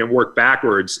last point and work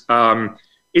backwards.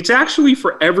 It's actually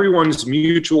for everyone's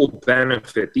mutual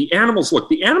benefit. The animals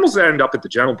that end up at the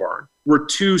Gentle Barn were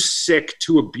too sick,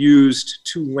 too abused,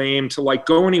 too lame to like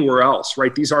go anywhere else,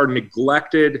 right? These are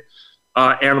neglected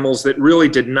animals that really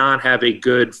did not have a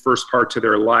good first part to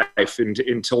their life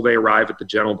until they arrive at the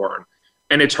Gentle Barn.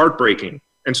 And it's heartbreaking.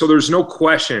 And so there's no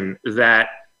question that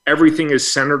everything is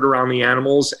centered around the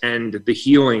animals and the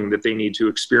healing that they need to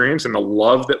experience and the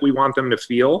love that we want them to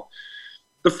feel.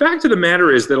 The fact of the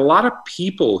matter is that a lot of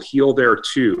people heal there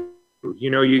too.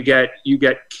 You know, you get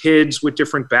kids with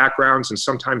different backgrounds and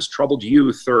sometimes troubled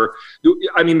youth, or,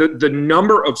 I mean, the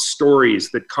number of stories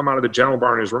that come out of the Gentle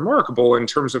Barn is remarkable in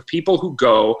terms of people who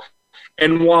go,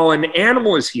 and while an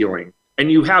animal is healing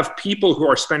and you have people who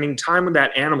are spending time with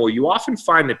that animal, you often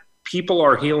find that people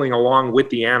are healing along with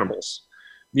the animals,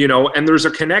 you know, and there's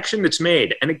a connection that's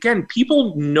made. And again,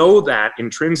 people know that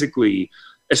intrinsically,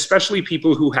 especially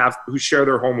people who share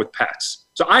their home with pets.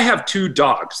 So I have 2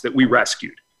 dogs that we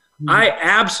rescued. I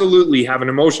absolutely have an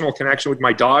emotional connection with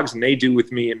my dogs, and they do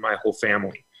with me and my whole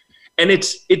family. And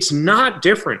it's not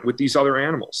different with these other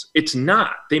animals. It's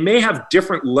not. They may have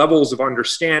different levels of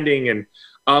understanding, and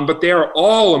but they are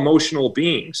all emotional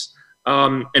beings.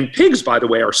 And pigs, by the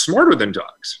way, are smarter than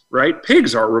dogs, right?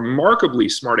 Pigs are remarkably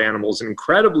smart animals and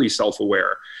incredibly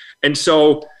self-aware. And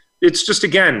so it's just,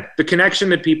 again, the connection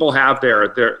that people have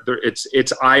there,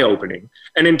 it's eye-opening.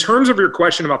 And in terms of your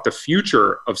question about the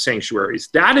future of sanctuaries,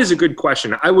 that is a good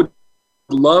question. I would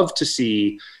love to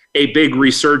see a big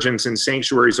resurgence in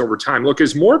sanctuaries over time. Look,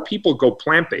 as more people go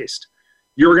plant-based,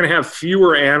 you're going to have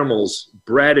fewer animals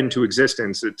bred into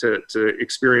existence to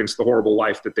experience the horrible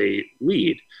life that they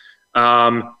lead.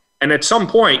 And at some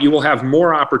point, you will have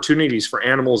more opportunities for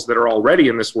animals that are already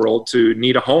in this world to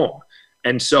need a home.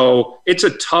 And so it's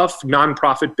a tough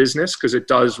nonprofit business because it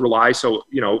does rely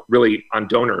really on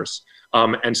donors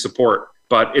and support.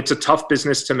 But it's a tough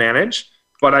business to manage.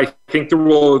 But I think there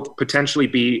will potentially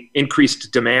be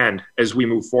increased demand as we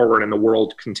move forward and the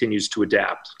world continues to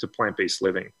adapt to plant-based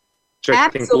living.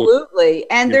 Absolutely.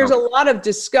 And there's a lot of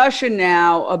discussion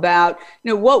now about,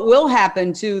 what will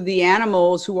happen to the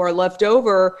animals who are left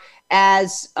over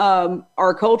as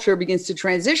our culture begins to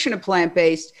transition to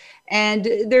plant-based. And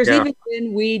there's even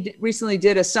been, we recently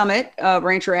did a summit,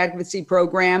 rancher advocacy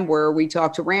program, where we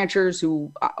talked to ranchers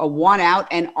who want out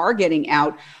and are getting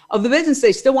out of the business.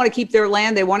 They still want to keep their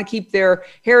land. They want to keep their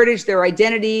heritage, their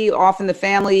identity. Often the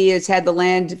family has had the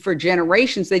land for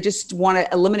generations. They just want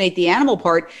to eliminate the animal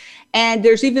part. And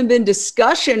there's even been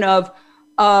discussion of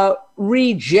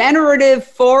regenerative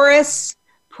forests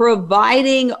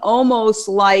providing almost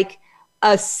like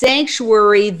a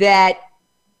sanctuary that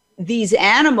these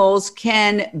animals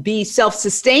can be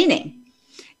self-sustaining.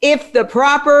 If the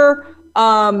proper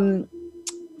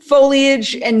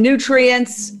foliage and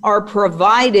nutrients are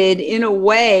provided in a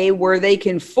way where they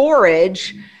can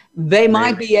forage, they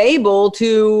might be able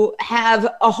to have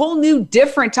a whole new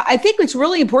different I think it's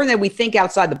really important that we think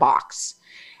outside the box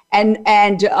and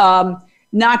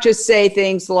not just say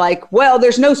things like, well,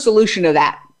 there's no solution to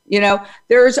that.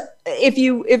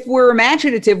 If we're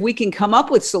imaginative, we can come up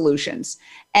with solutions.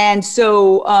 And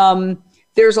so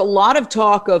there's a lot of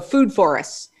talk of food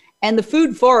forests, and the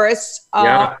food forests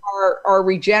are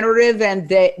regenerative, and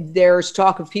there's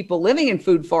talk of people living in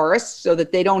food forests so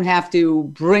that they don't have to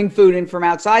bring food in from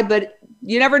outside. But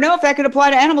you never know if that could apply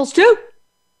to animals too.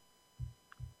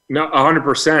 No,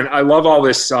 100%. I love all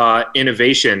this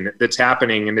innovation that's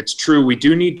happening, and it's true. We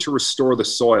do need to restore the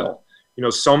soil.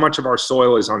 So much of our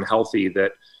soil is unhealthy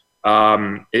that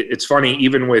it's funny,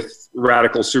 even with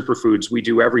Radical Superfoods, we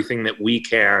do everything that we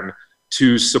can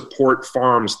to support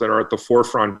farms that are at the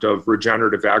forefront of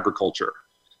regenerative agriculture.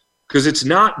 Because it's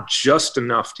not just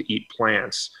enough to eat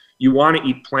plants. You want to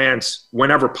eat plants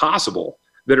whenever possible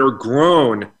that are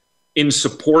grown in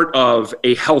support of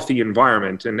a healthy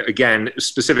environment. And again,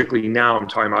 specifically now I'm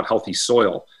talking about healthy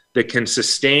soil that can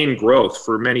sustain growth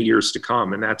for many years to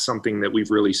come. And that's something that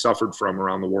we've really suffered from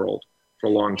around the world for a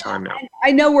long time now.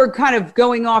 I know we're kind of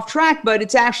going off track, but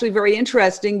it's actually very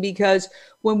interesting because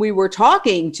when we were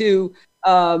talking to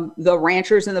the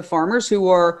ranchers and the farmers who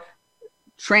are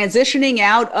transitioning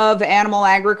out of animal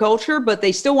agriculture, but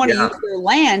they still want to use their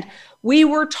land. We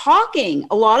were talking,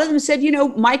 a lot of them said,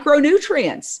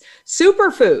 micronutrients,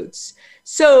 superfoods.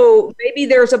 So maybe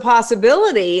there's a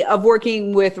possibility of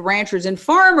working with ranchers and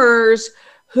farmers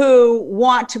who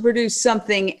want to produce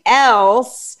something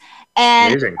else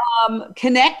and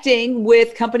connecting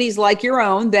with companies like your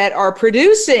own that are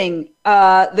producing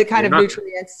the kind of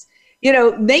nutrients,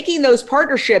 making those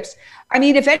partnerships. I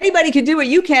mean, if anybody can do it,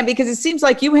 you can, because it seems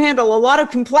like you handle a lot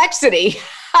of complexity,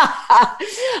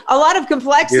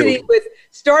 with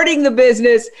starting the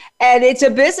business. And it's a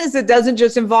business that doesn't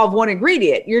just involve one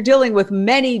ingredient. You're dealing with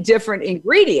many different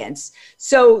ingredients.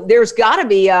 So there's got to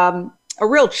be a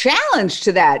real challenge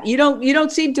to that. You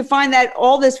don't seem to find that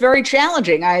all this very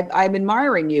challenging. I'm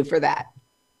admiring you for that.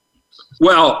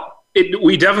 Well,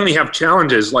 we definitely have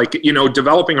challenges. Like,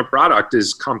 developing a product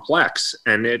is complex,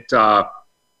 and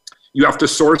you have to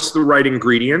source the right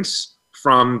ingredients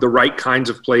from the right kinds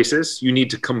of places. You need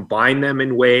to combine them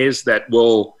in ways that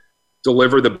will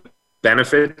deliver the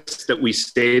benefits that we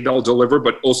say they'll deliver,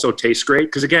 but also taste great.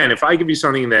 Because again, if I give you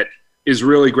something that is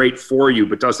really great for you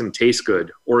but doesn't taste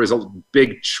good, or is a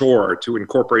big chore to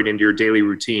incorporate into your daily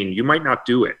routine, you might not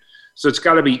do it. So it's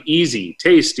got to be easy,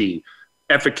 tasty,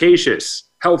 efficacious,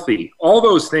 healthy, all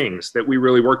those things that we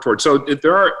really work towards. So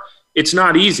it's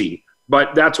not easy.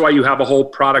 But that's why you have a whole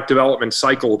product development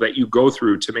cycle that you go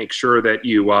through to make sure that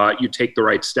you take the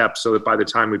right steps, so that by the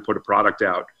time we put a product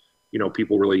out,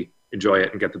 people really enjoy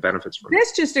it and get the benefits from it.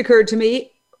 This just occurred to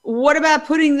me. What about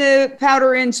putting the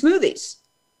powder in smoothies?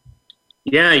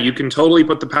 Yeah, you can totally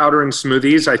put the powder in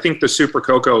smoothies. I think the Super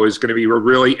Cocoa is going to be a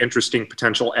really interesting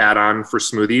potential add-on for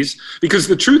smoothies, because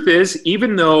the truth is,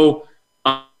 even though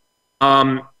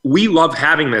we love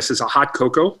having this as a hot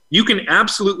cocoa, you can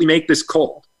absolutely make this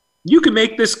cold. You can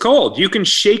make this cold. You can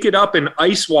shake it up in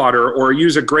ice water, or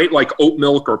use a great like oat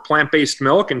milk or plant-based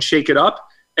milk and shake it up,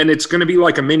 and it's going to be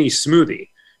like a mini smoothie.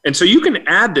 And so you can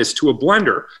add this to a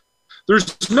blender.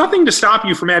 There's nothing to stop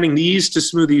you from adding these to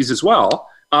smoothies as well,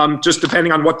 just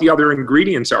depending on what the other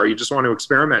ingredients are. You just want to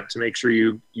experiment to make sure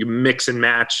you mix and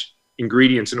match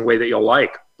ingredients in a way that you'll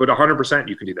like. But 100%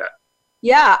 you can do that.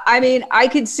 Yeah, I mean, I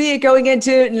could see it going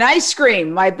into an ice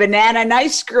cream, my banana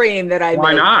ice cream that I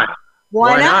Why made. not?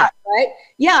 Why not? Right?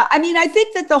 Yeah. I mean, I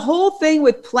think that the whole thing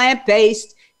with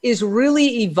plant-based is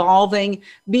really evolving,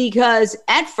 because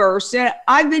at first, and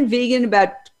I've been vegan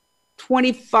about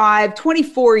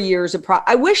 24 years.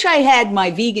 I wish I had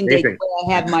my vegan date when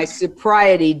I had my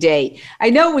sobriety date. I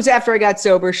know it was after I got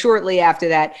sober, shortly after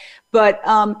that. But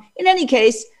in any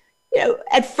case,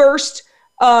 at first,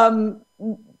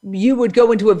 you would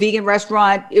go into a vegan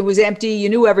restaurant. It was empty. You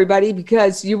knew everybody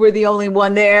because you were the only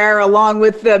one there, along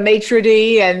with the maitre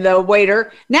d' and the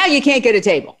waiter. Now you can't get a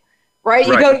table, right?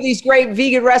 You go to these great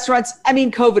vegan restaurants, I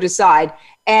mean, COVID aside,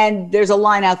 and there's a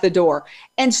line out the door.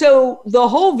 And so the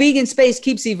whole vegan space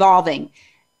keeps evolving.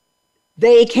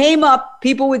 They came up,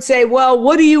 people would say, well,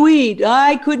 what do you eat?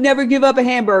 I could never give up a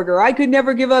hamburger. I could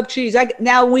never give up cheese.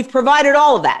 Now we've provided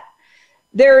all of that.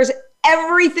 There's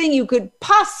everything you could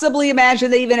possibly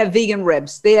imagine. They even have vegan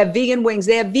ribs. They have vegan wings.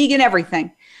 They have vegan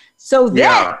everything. So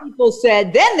then people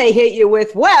said, then they hit you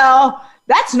with, well,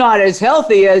 that's not as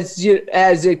healthy as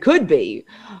it could be.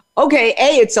 Okay,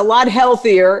 it's a lot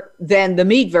healthier than the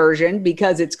meat version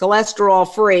because it's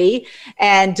cholesterol free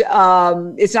and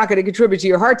it's not going to contribute to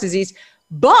your heart disease.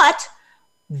 But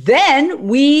then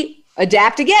we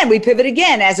adapt again. We pivot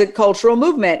again as a cultural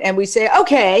movement, and we say,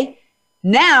 okay,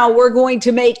 now we're going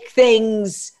to make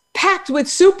things packed with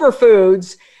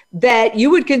superfoods that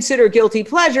you would consider guilty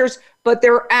pleasures, but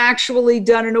they're actually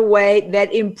done in a way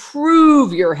that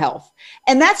improve your health.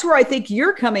 And that's where I think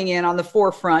you're coming in on the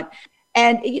forefront.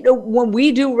 And when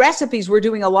we do recipes, we're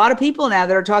doing a lot of people now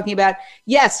that are talking about,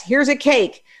 yes, here's a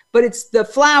cake, but the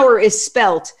flour is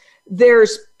spelt.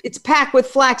 It's packed with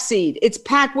flaxseed. It's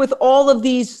packed with all of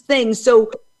these things. So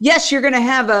yes, you're going to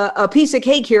have a piece of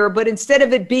cake here, but instead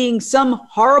of it being some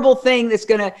horrible thing that's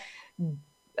going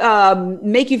to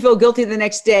make you feel guilty the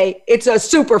next day, it's a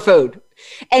superfood.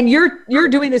 And you're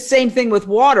doing the same thing with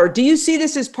water. Do you see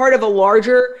this as part of a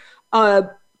larger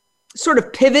sort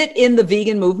of pivot in the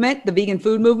vegan movement, the vegan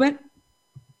food movement?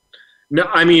 No,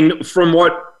 I mean, from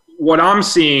what I'm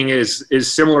seeing is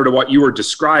similar to what you were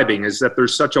describing, is that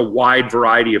there's such a wide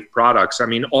variety of products. I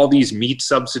mean, all these meat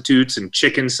substitutes and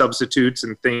chicken substitutes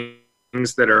and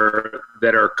things that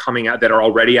are coming out, that are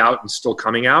already out and still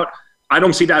coming out. I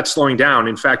don't see that slowing down.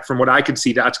 In fact, from what I could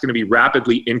see, that's going to be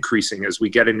rapidly increasing as we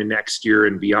get into next year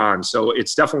and beyond. So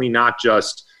it's definitely not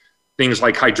just things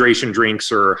like hydration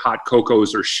drinks or hot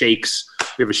cocos or shakes.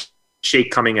 We have a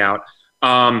shake coming out.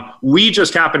 We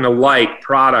just happen to like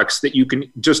products that you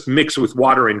can just mix with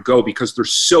water and go because they're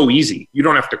so easy. You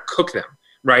don't have to cook them,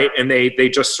 right? And they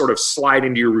just sort of slide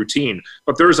into your routine.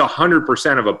 But there's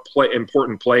 100% of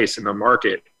important place in the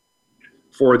market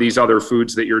for these other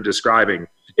foods that you're describing.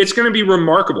 It's going to be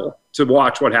remarkable to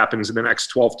watch what happens in the next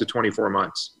 12 to 24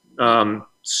 months.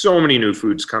 So many new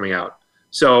foods coming out.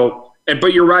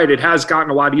 But you're right, it has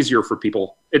gotten a lot easier for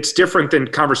people. It's different than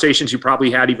conversations you probably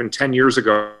had even 10 years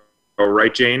ago.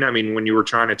 Right, Jane? I mean, when you were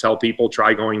trying to tell people,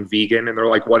 try going vegan, and they're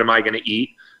like, what am I going to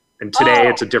eat? And today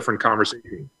it's a different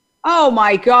conversation. Oh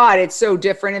my God, it's so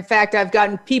different. In fact, I've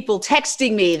gotten people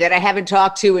texting me that I haven't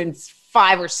talked to in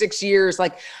 5 or 6 years,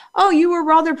 like, oh, you were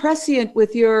rather prescient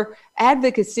with your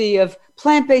advocacy of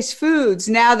plant-based foods.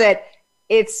 Now that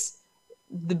it's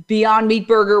the Beyond Meat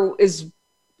burger is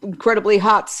incredibly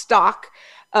hot stock.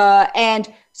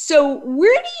 And so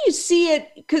where do you see it?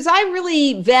 Because I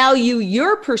really value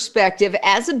your perspective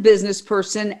as a business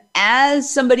person,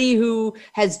 as somebody who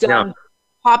has done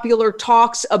popular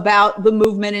talks about the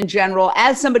movement in general,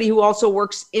 as somebody who also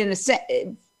works in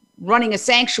running a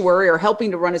sanctuary or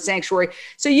helping to run a sanctuary.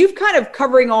 So you've kind of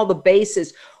covering all the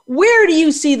bases. Where do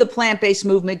you see the plant-based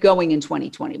movement going in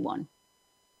 2021?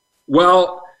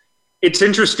 Well, it's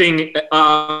interesting.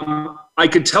 I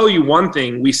could tell you one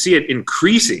thing, we see it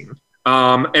increasing.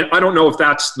 And I don't know if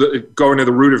that's going to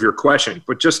the root of your question,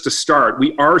 but just to start,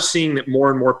 we are seeing that more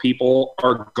and more people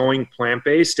are going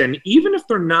plant-based. And even if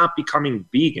they're not becoming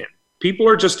vegan, people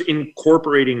are just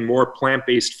incorporating more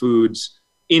plant-based foods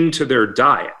into their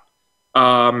diet.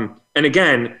 And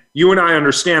again, you and I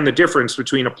understand the difference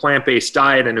between a plant-based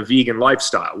diet and a vegan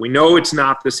lifestyle. We know it's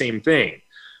not the same thing.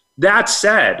 That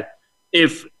said,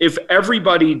 if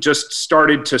everybody just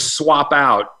started to swap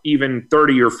out even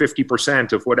 30 or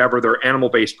 50% of whatever their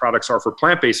animal-based products are for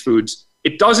plant-based foods,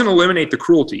 it doesn't eliminate the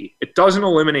cruelty. It doesn't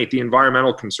eliminate the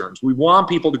environmental concerns. We want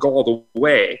people to go all the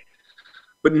way,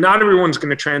 but not everyone's going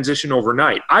to transition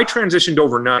overnight. I transitioned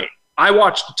overnight. I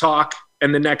watched the talk,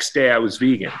 and the next day I was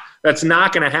vegan. That's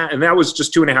not going to happen. And that was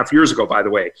just 2.5 years ago, by the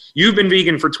way. You've been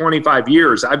vegan for 25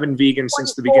 years. I've been vegan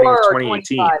since the beginning of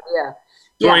 2018.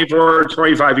 24,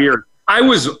 25 years. I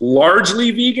was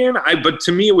largely vegan, but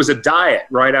to me it was a diet,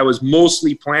 right? I was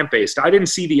mostly plant-based. I didn't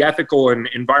see the ethical and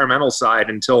environmental side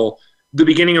until the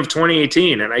beginning of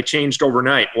 2018, and I changed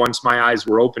overnight once my eyes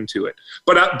were open to it.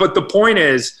 But the point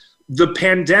is, the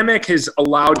pandemic has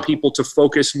allowed people to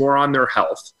focus more on their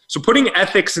health. So putting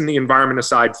ethics and the environment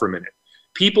aside for a minute,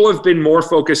 people have been more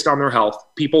focused on their health.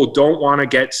 People don't want to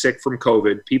get sick from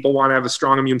COVID. People want to have a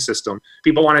strong immune system.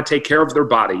 People want to take care of their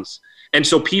bodies. And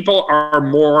so people are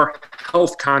more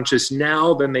health conscious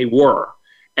now than they were.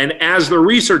 And as they're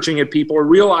researching it, people are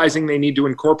realizing they need to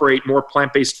incorporate more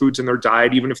plant-based foods in their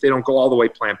diet, even if they don't go all the way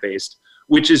plant-based,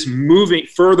 which is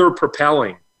further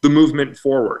propelling the movement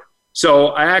forward. So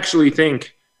I actually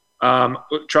think,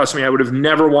 trust me, I would have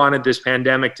never wanted this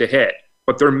pandemic to hit,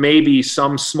 but there may be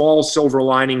some small silver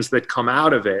linings that come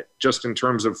out of it just in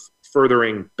terms of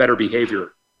furthering better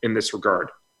behavior in this regard.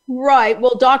 Right.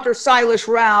 Well, Dr. Silas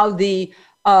Rao, the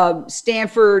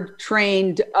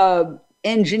Stanford-trained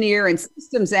engineer and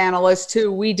systems analyst,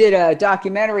 who we did a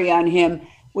documentary on him,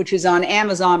 which is on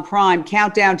Amazon Prime,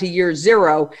 Countdown to Year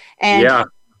Zero. And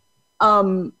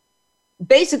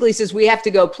basically says we have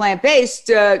to go plant-based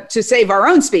to save our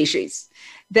own species.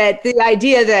 That the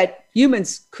idea that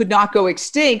humans could not go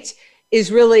extinct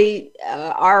is really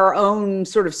our own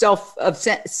sort of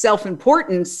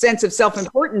self-importance, sense of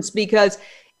self-importance, because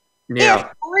if,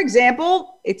 for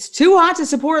example, it's too hot to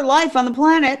support life on the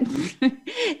planet,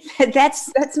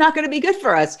 that's not going to be good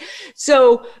for us.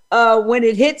 So when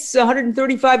it hits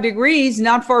 135 degrees,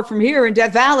 not far from here in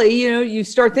Death Valley, you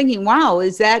start thinking, wow,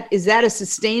 is that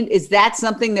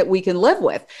something that we can live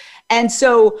with? And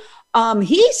so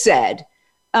he said,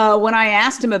 when I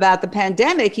asked him about the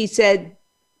pandemic, he said,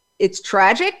 it's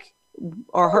tragic.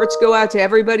 Our hearts go out to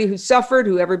everybody who's suffered,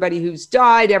 everybody who's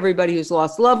died, everybody who's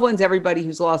lost loved ones, everybody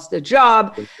who's lost a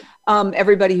job,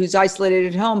 everybody who's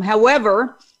isolated at home.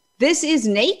 However, this is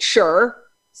nature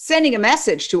sending a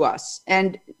message to us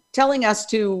and telling us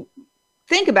to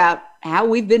think about how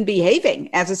we've been behaving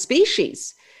as a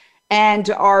species and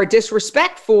our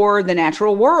disrespect for the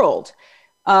natural world,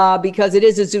 because it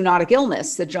is a zoonotic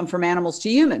illness that jumped from animals to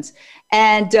humans,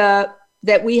 and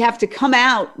that we have to come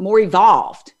out more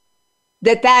evolved.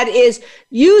 That is,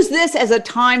 use this as a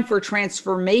time for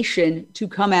transformation to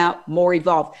come out more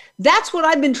evolved. That's what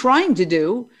I've been trying to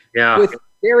do with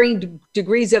varying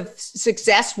degrees of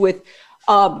success with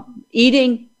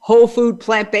eating whole food,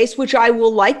 plant-based, which I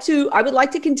would like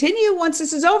to continue once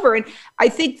this is over. And I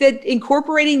think that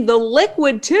incorporating the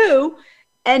liquid too,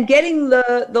 and getting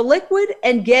the liquid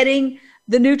and getting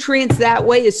the nutrients that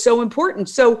way is so important.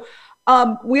 So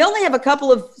we only have a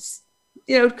couple of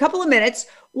minutes.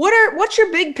 What's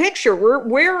your big picture?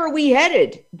 Where are we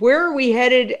headed? Where are we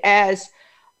headed as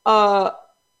a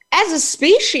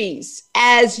species,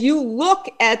 as you look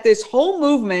at this whole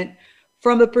movement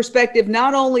from the perspective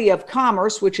not only of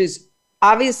commerce, which is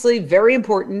obviously very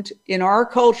important in our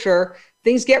culture,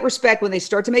 things get respect when they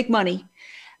start to make money,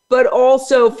 but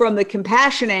also from the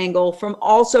compassion angle, from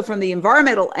the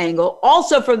environmental angle,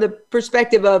 also from the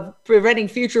perspective of preventing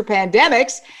future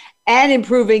pandemics and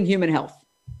improving human health?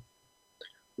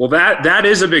 Well, that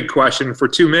is a big question for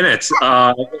 2 minutes.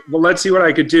 Well, let's see what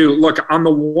I could do. Look,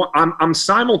 I'm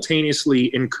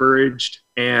simultaneously encouraged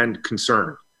and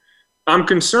concerned. I'm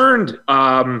concerned.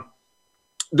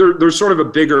 There's sort of a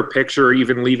bigger picture,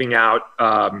 even leaving out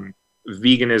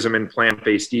veganism and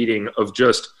plant-based eating, of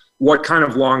just what kind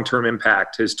of long-term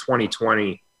impact has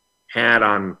 2020 had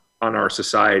on our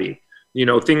society.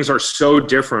 Things are so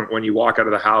different when you walk out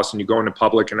of the house and you go into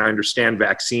public, and I understand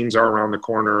vaccines are around the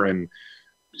corner and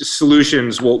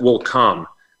solutions will come.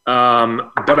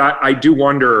 But I do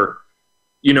wonder,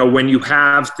 when you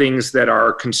have things that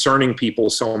are concerning people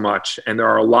so much, and there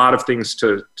are a lot of things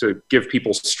to give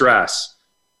people stress,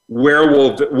 where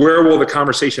will the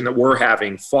conversation that we're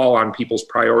having fall on people's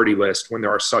priority list when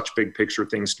there are such big picture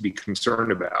things to be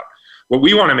concerned about? What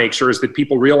we want to make sure is that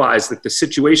people realize that the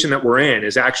situation that we're in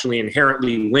is actually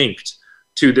inherently linked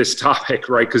to this topic,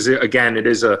 right? Because again, it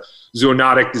is a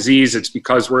zoonotic disease. It's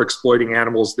because we're exploiting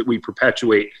animals that we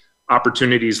perpetuate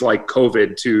opportunities like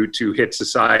COVID to hit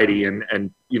society and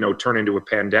turn into a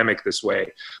pandemic this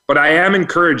way. But I am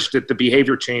encouraged at the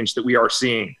behavior change that we are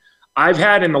seeing. I've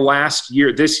had in the last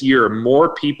year, this year,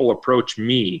 more people approach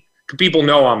me. People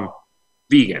know I'm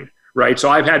vegan, right? So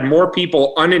I've had more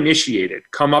people uninitiated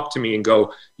come up to me and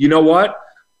go, you know what?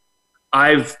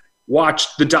 I've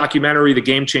watched the documentary, The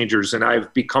Game Changers, and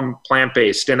I've become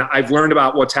plant-based, and I've learned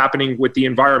about what's happening with the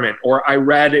environment. Or I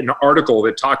read an article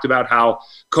that talked about how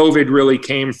COVID really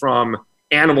came from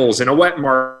animals in a wet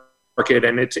market,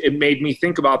 and it made me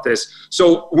think about this.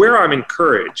 So where I'm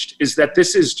encouraged is that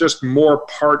this is just more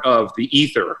part of the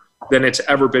ether than it's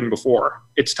ever been before.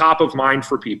 It's top of mind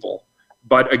for people.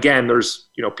 But again,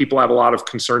 people have a lot of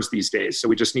concerns these days. So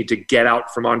we just need to get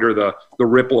out from under the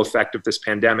ripple effect of this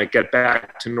pandemic, get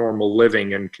back to normal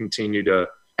living, and continue to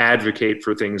advocate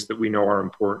for things that we know are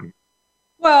important.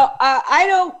 Well,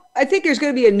 I think there's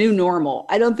going to be a new normal.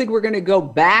 I don't think we're going to go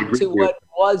back to what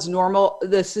was normal.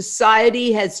 The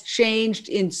society has changed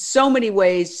in so many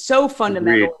ways, so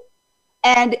fundamentally. Agreed.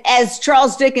 And as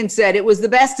Charles Dickens said, it was the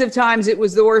best of times, it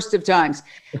was the worst of times,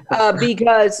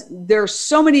 because there's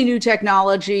so many new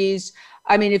technologies.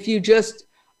 I mean, if you just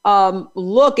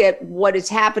look at what is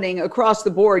happening across the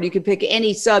board, you could pick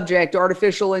any subject: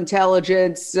 artificial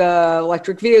intelligence,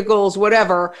 electric vehicles,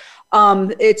 whatever.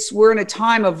 We're in a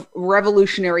time of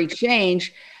revolutionary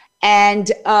change.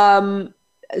 And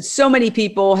so many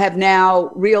people have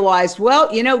now realized, well,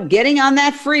 getting on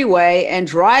that freeway and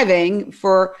driving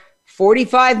for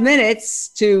 45 minutes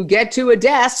to get to a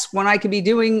desk when I could be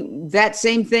doing that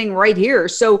same thing right here.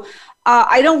 So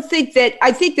I think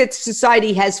that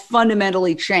society has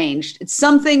fundamentally changed.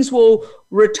 Some things will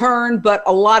return, but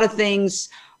a lot of things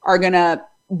are going to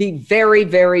be very,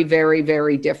 very, very,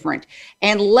 very different.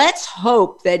 And let's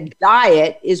hope that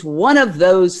diet is one of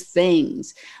those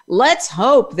things. Let's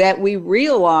hope that we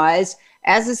realize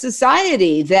as a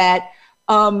society that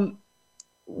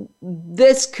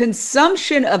this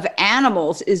consumption of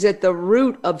animals is at the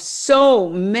root of so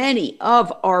many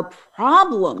of our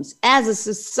problems as a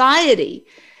society.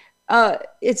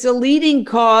 It's a leading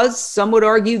cause, some would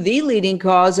argue the leading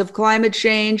cause, of climate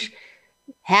change,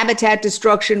 habitat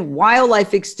destruction,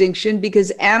 wildlife extinction,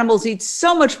 because animals eat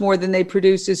so much more than they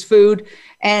produce as food,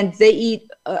 and they eat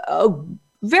a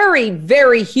very,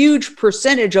 very huge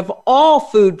percentage of all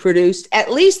food produced,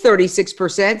 at least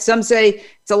 36%. Some say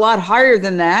it's a lot higher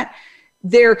than that.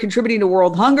 They're contributing to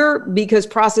world hunger because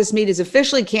processed meat is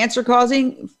officially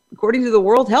cancer-causing, according to the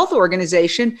World Health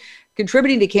Organization,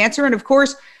 contributing to cancer. And of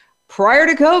course, prior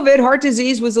to COVID, heart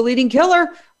disease was the leading killer,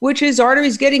 which is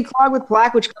arteries getting clogged with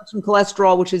plaque, which comes from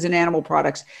cholesterol, which is in animal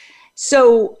products.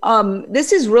 So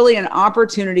this is really an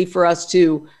opportunity for us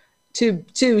to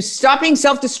stop being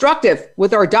self-destructive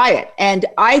with our diet. And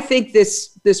I think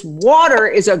this water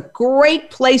is a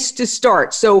great place to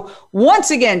start. So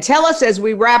once again, tell us as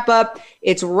we wrap up,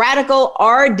 it's Radical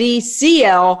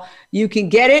RDCL. You can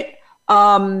get it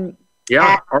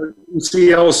Yeah,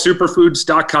 RDCL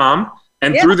Superfoods.com.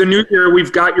 And through the new year,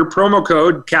 we've got your promo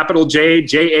code, capital J,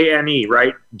 Jane,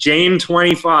 right?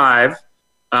 Jane25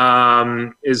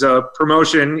 is a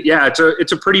promotion. Yeah,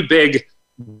 it's a pretty big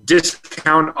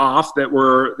discount off that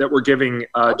we're giving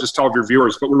just to all of your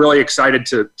viewers. But we're really excited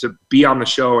to be on the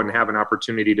show and have an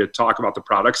opportunity to talk about the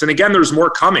products. And again, there's more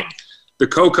coming. The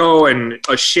cocoa and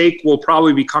a shake will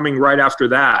probably be coming right after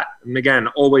that. And again,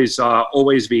 always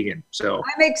vegan. So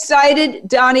I'm excited,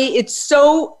 Donny. It's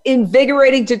so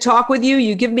invigorating to talk with you.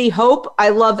 You give me hope. I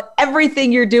love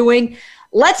everything you're doing.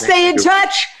 Let's stay in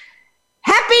touch.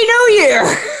 Happy New Year.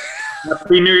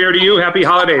 Happy New Year to you. Happy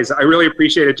holidays. I really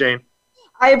appreciate it, Jane.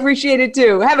 I appreciate it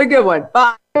too. Have a good one.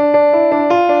 Bye.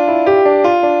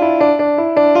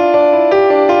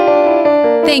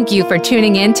 Thank you for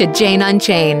tuning in to Jane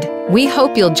Unchained. We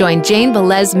hope you'll join Jane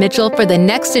Velez Mitchell for the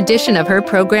next edition of her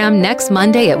program next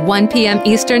Monday at 1 p.m.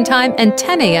 Eastern Time and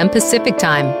 10 a.m. Pacific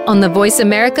Time on the Voice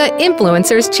America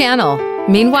Influencers channel.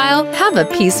 Meanwhile, have a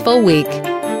peaceful week.